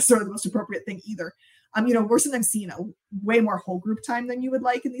don't think it's necessarily the most appropriate thing either. We're sometimes seeing a way more whole group time than you would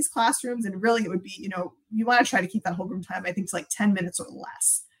like in these classrooms. And really it would be, you want to try to keep that whole group time, I think, to like 10 minutes or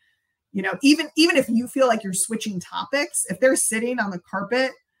less. Even if you feel like you're switching topics, if they're sitting on the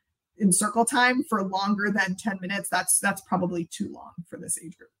carpet in circle time for longer than 10 minutes, that's probably too long for this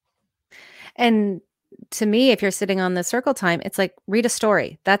age group. And to me, if you're sitting on the circle time, it's like, read a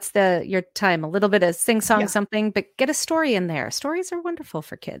story. That's your time. A little bit of sing song, something, but get a story in there. Stories are wonderful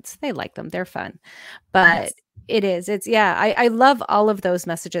for kids. They like them. They're fun. But I love all of those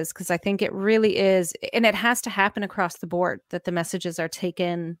messages, because I think it really is, and it has to happen across the board, that the messages are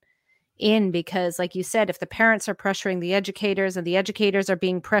taken in, because like you said, if the parents are pressuring the educators and the educators are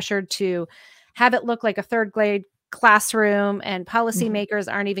being pressured to have it look like a third grade classroom, and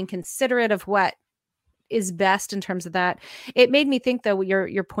policymakers aren't even considerate of what is best in terms of that. It made me think, though,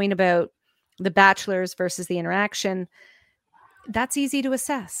 your point about the bachelor's versus the interaction, that's easy to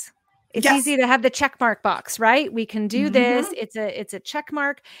assess. It's easy to have the check mark box, right? We can do this. It's a check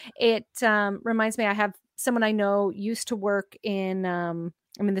mark. It reminds me, I have someone I know used to work in,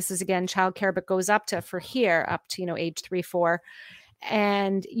 this is again childcare, but goes up to age 3, 4,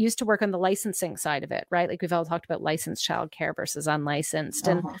 and used to work on the licensing side of it, right? Like we've all talked about licensed childcare versus unlicensed,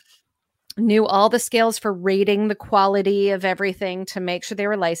 and knew all the skills for rating the quality of everything to make sure they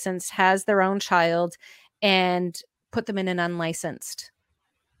were licensed, has their own child, and put them in an unlicensed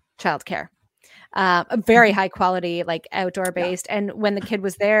childcare. A very high quality, like outdoor based. Yeah. And when the kid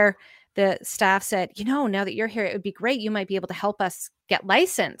was there, the staff said, now that you're here, it would be great. You might be able to help us get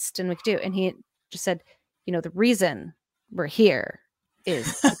licensed. And we could do. And he just said, the reason we're here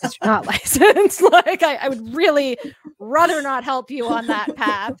is because you're not licensed. Like I would really rather not help you on that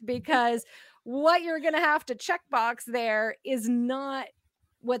path, because what you're going to have to check box there is not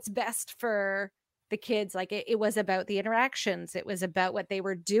what's best for the kids. Like it was about the interactions. It was about what they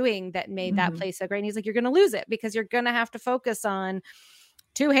were doing that made that place so great. And he's like, you're going to lose it, because you're going to have to focus on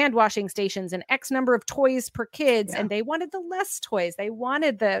 2 hand washing stations and X number of toys per kids. And they wanted the less toys. They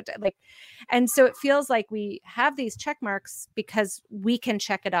wanted and so it feels like we have these check marks because we can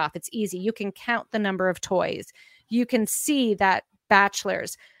check it off. It's easy. You can count the number of toys. You can see that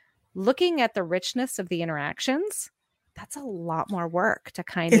bachelor's. Looking at the richness of the interactions, that's a lot more work to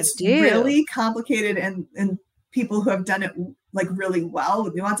kind of do. It's really complicated, and people who have done it like really well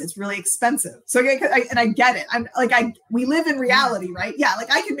with nuance, it's really expensive. So and I get it. I'm like, we live in reality, right? Yeah.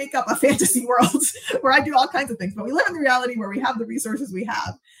 Like I can make up a fantasy world where I do all kinds of things, but we live in the reality where we have the resources we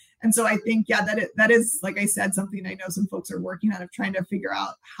have. And so I think, yeah, that is, like I said, something I know some folks are working on, of trying to figure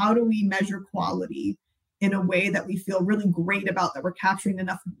out how do we measure quality in a way that we feel really great about, that we're capturing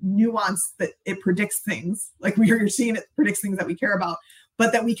enough nuance that it predicts things, like you're seeing it predicts things that we care about,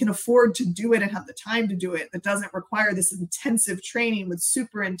 but that we can afford to do it and have the time to do it. That doesn't require this intensive training with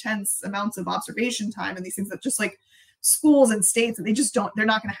super intense amounts of observation time and these things that just like schools and states, they just don't, they're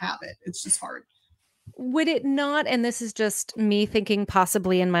not going to have it. It's just hard. Would it not, and this is just me thinking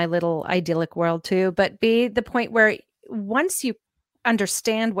possibly in my little idyllic world too, but be the point where once you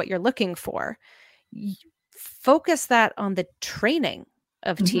understand what you're looking for, focus that on the training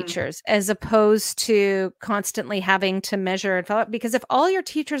of teachers as opposed to constantly having to measure and follow up. Because if all your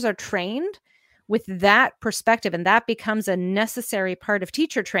teachers are trained with that perspective and that becomes a necessary part of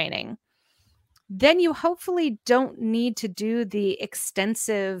teacher training, then you hopefully don't need to do the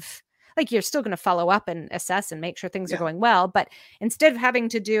extensive, like you're still going to follow up and assess and make sure things are going well. But instead of having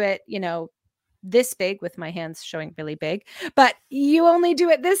to do it, this big with my hands showing really big, but you only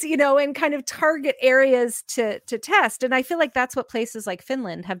do it this, and kind of target areas to test. And I feel like that's what places like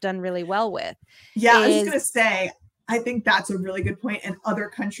Finland have done really well with. Yeah, I was just going to say, I think that's a really good point. And other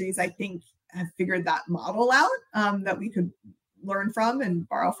countries, I think, have figured that model out that we could learn from and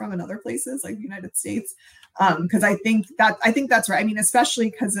borrow from in other places like the United States. Because I think that's right. I mean, especially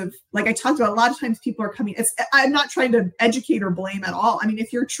because of, like I talked about, a lot of times people are coming, I'm not trying to educate or blame at all. I mean,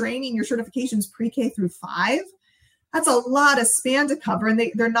 if you're training your certifications pre-K through 5, that's a lot of span to cover, and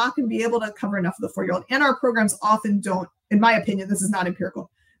they're not going to be able to cover enough of the 4-year-old. And our programs often don't, in my opinion, this is not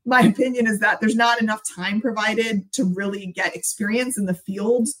empirical. My opinion is that there's not enough time provided to really get experience in the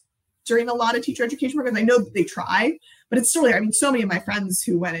field during a lot of teacher education programs. I know that they try, but it's still there. I mean, so many of my friends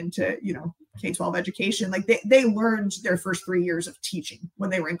who went into, K-12 education, like they learned their first 3 years of teaching when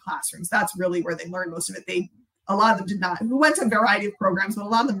they were in classrooms. That's really where they learned most of it. A lot of them did not, who went to a variety of programs, but a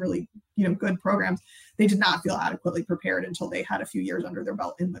lot of them really, good programs, they did not feel adequately prepared until they had a few years under their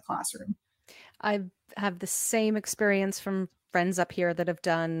belt in the classroom. I have the same experience from friends up here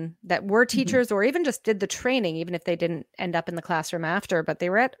that were teachers or even just did the training, even if they didn't end up in the classroom after, but they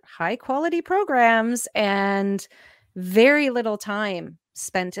were at high quality programs and very little time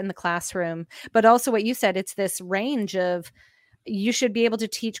spent in the classroom. But also what you said, it's this range of, you should be able to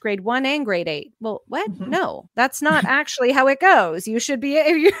teach grade 1 and grade 8. Well, what? No, that's not actually how it goes. You should be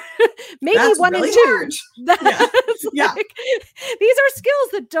maybe that's 1 really and 2. Yeah. These are skills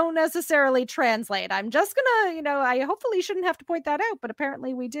that don't necessarily translate. I'm just gonna, I hopefully shouldn't have to point that out, but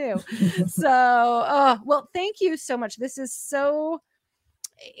apparently we do. So, well, thank you so much. This is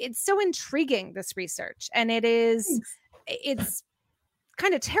it's so intriguing, this research, and it's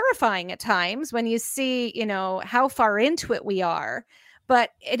kind of terrifying at times when you see, how far into it we are.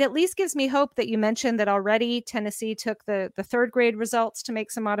 But it at least gives me hope that you mentioned that already Tennessee took the 3rd grade results to make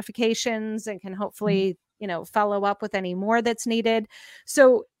some modifications and can hopefully, follow up with any more that's needed.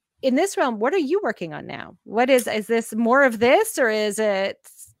 So in this realm, what are you working on now? Is this more of this, or is it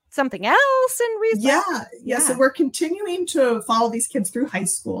something else in research? Yeah. So we're continuing to follow these kids through high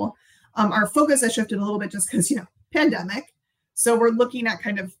school. Our focus has shifted a little bit just because, pandemic. So we're looking at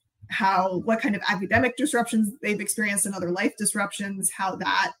kind of what kind of academic disruptions they've experienced and other life disruptions, how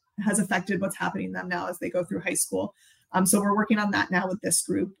that has affected what's happening to them now as they go through high school. So we're working on that now with this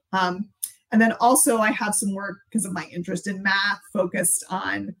group. And then also I have some work because of my interest in math focused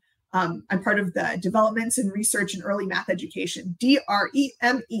on, I'm part of the Development and Research in Early Math Education,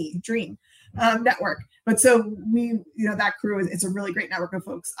 DREME network. But so that crew, it's a really great network of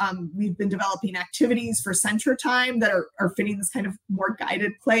folks. We've been developing activities for center time that are fitting this kind of more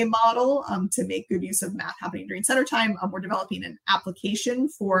guided play model to make good use of math happening during center time. We're developing an app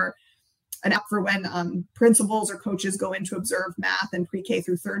for when principals or coaches go in to observe math in pre-K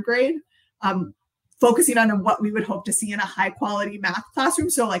through 3rd grade, focusing on what we would hope to see in a high quality math classroom.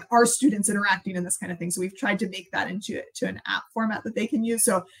 So like our students interacting in this kind of thing. So we've tried to make that into an app format that they can use.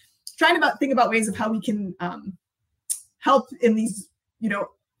 So trying to think about ways of how we can help in these,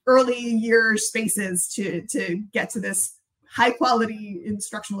 early year spaces to get to this high quality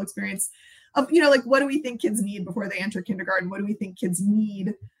instructional experience of, like, what do we think kids need before they enter kindergarten? What do we think kids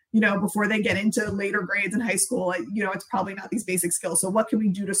need, before they get into later grades in high school? It's probably not these basic skills. So what can we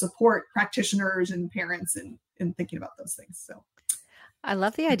do to support practitioners and parents in thinking about those things? So I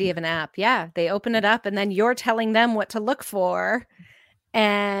love the idea of an app. Yeah. They open it up and then you're telling them what to look for.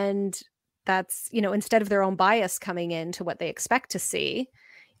 And that's, instead of their own bias coming into what they expect to see,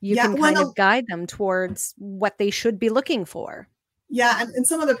 you can kind of guide them towards what they should be looking for. Yeah. And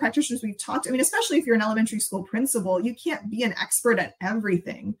some of the practitioners we've talked to, I mean, especially if you're an elementary school principal, you can't be an expert at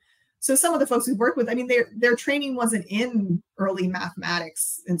everything. So some of the folks we work with, I mean, their training wasn't in early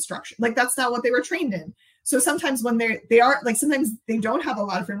mathematics instruction. Like that's not what they were trained in. So sometimes when they are like, sometimes they don't have a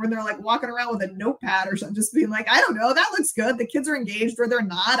lot of freedom when they're like walking around with a notepad or something, just being like, I don't know, that looks good. The kids are engaged or they're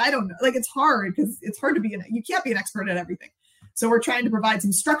not. I don't know. Like it's hard because it's hard to you can't be an expert at everything. So we're trying to provide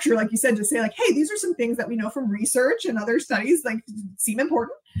some structure, like you said, to say like, hey, these are some things that we know from research and other studies like seem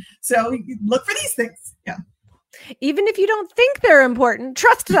important. So look for these things. Yeah. Even if you don't think they're important,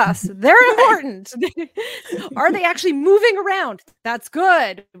 trust us, they're important. Are they actually moving around? That's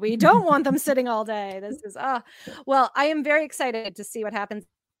good. We don't want them sitting all day. This is, well, I am very excited to see what happens.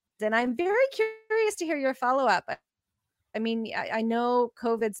 And I'm very curious to hear your follow-up. I mean, I know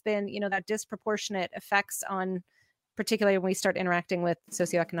COVID's been, that disproportionate effects on, particularly when we start interacting with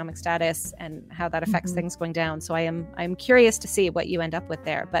socioeconomic status and how that affects things going down. So I'm curious to see what you end up with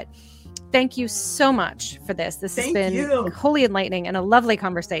there. But thank you so much for this. This has been wholly enlightening and a lovely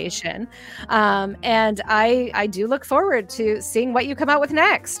conversation. And I do look forward to seeing what you come out with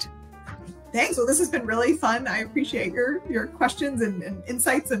next. Thanks. Well, this has been really fun. I appreciate your questions and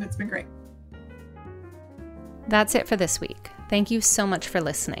insights, and it's been great. That's it for this week. Thank you so much for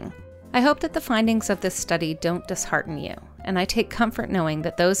listening. I hope that the findings of this study don't dishearten you, and I take comfort knowing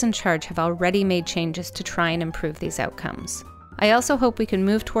that those in charge have already made changes to try and improve these outcomes. I also hope we can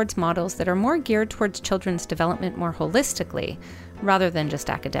move towards models that are more geared towards children's development more holistically, rather than just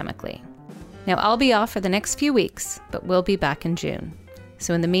academically. Now, I'll be off for the next few weeks, but we'll be back in June.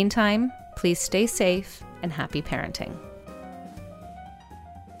 So in the meantime, please stay safe and happy parenting.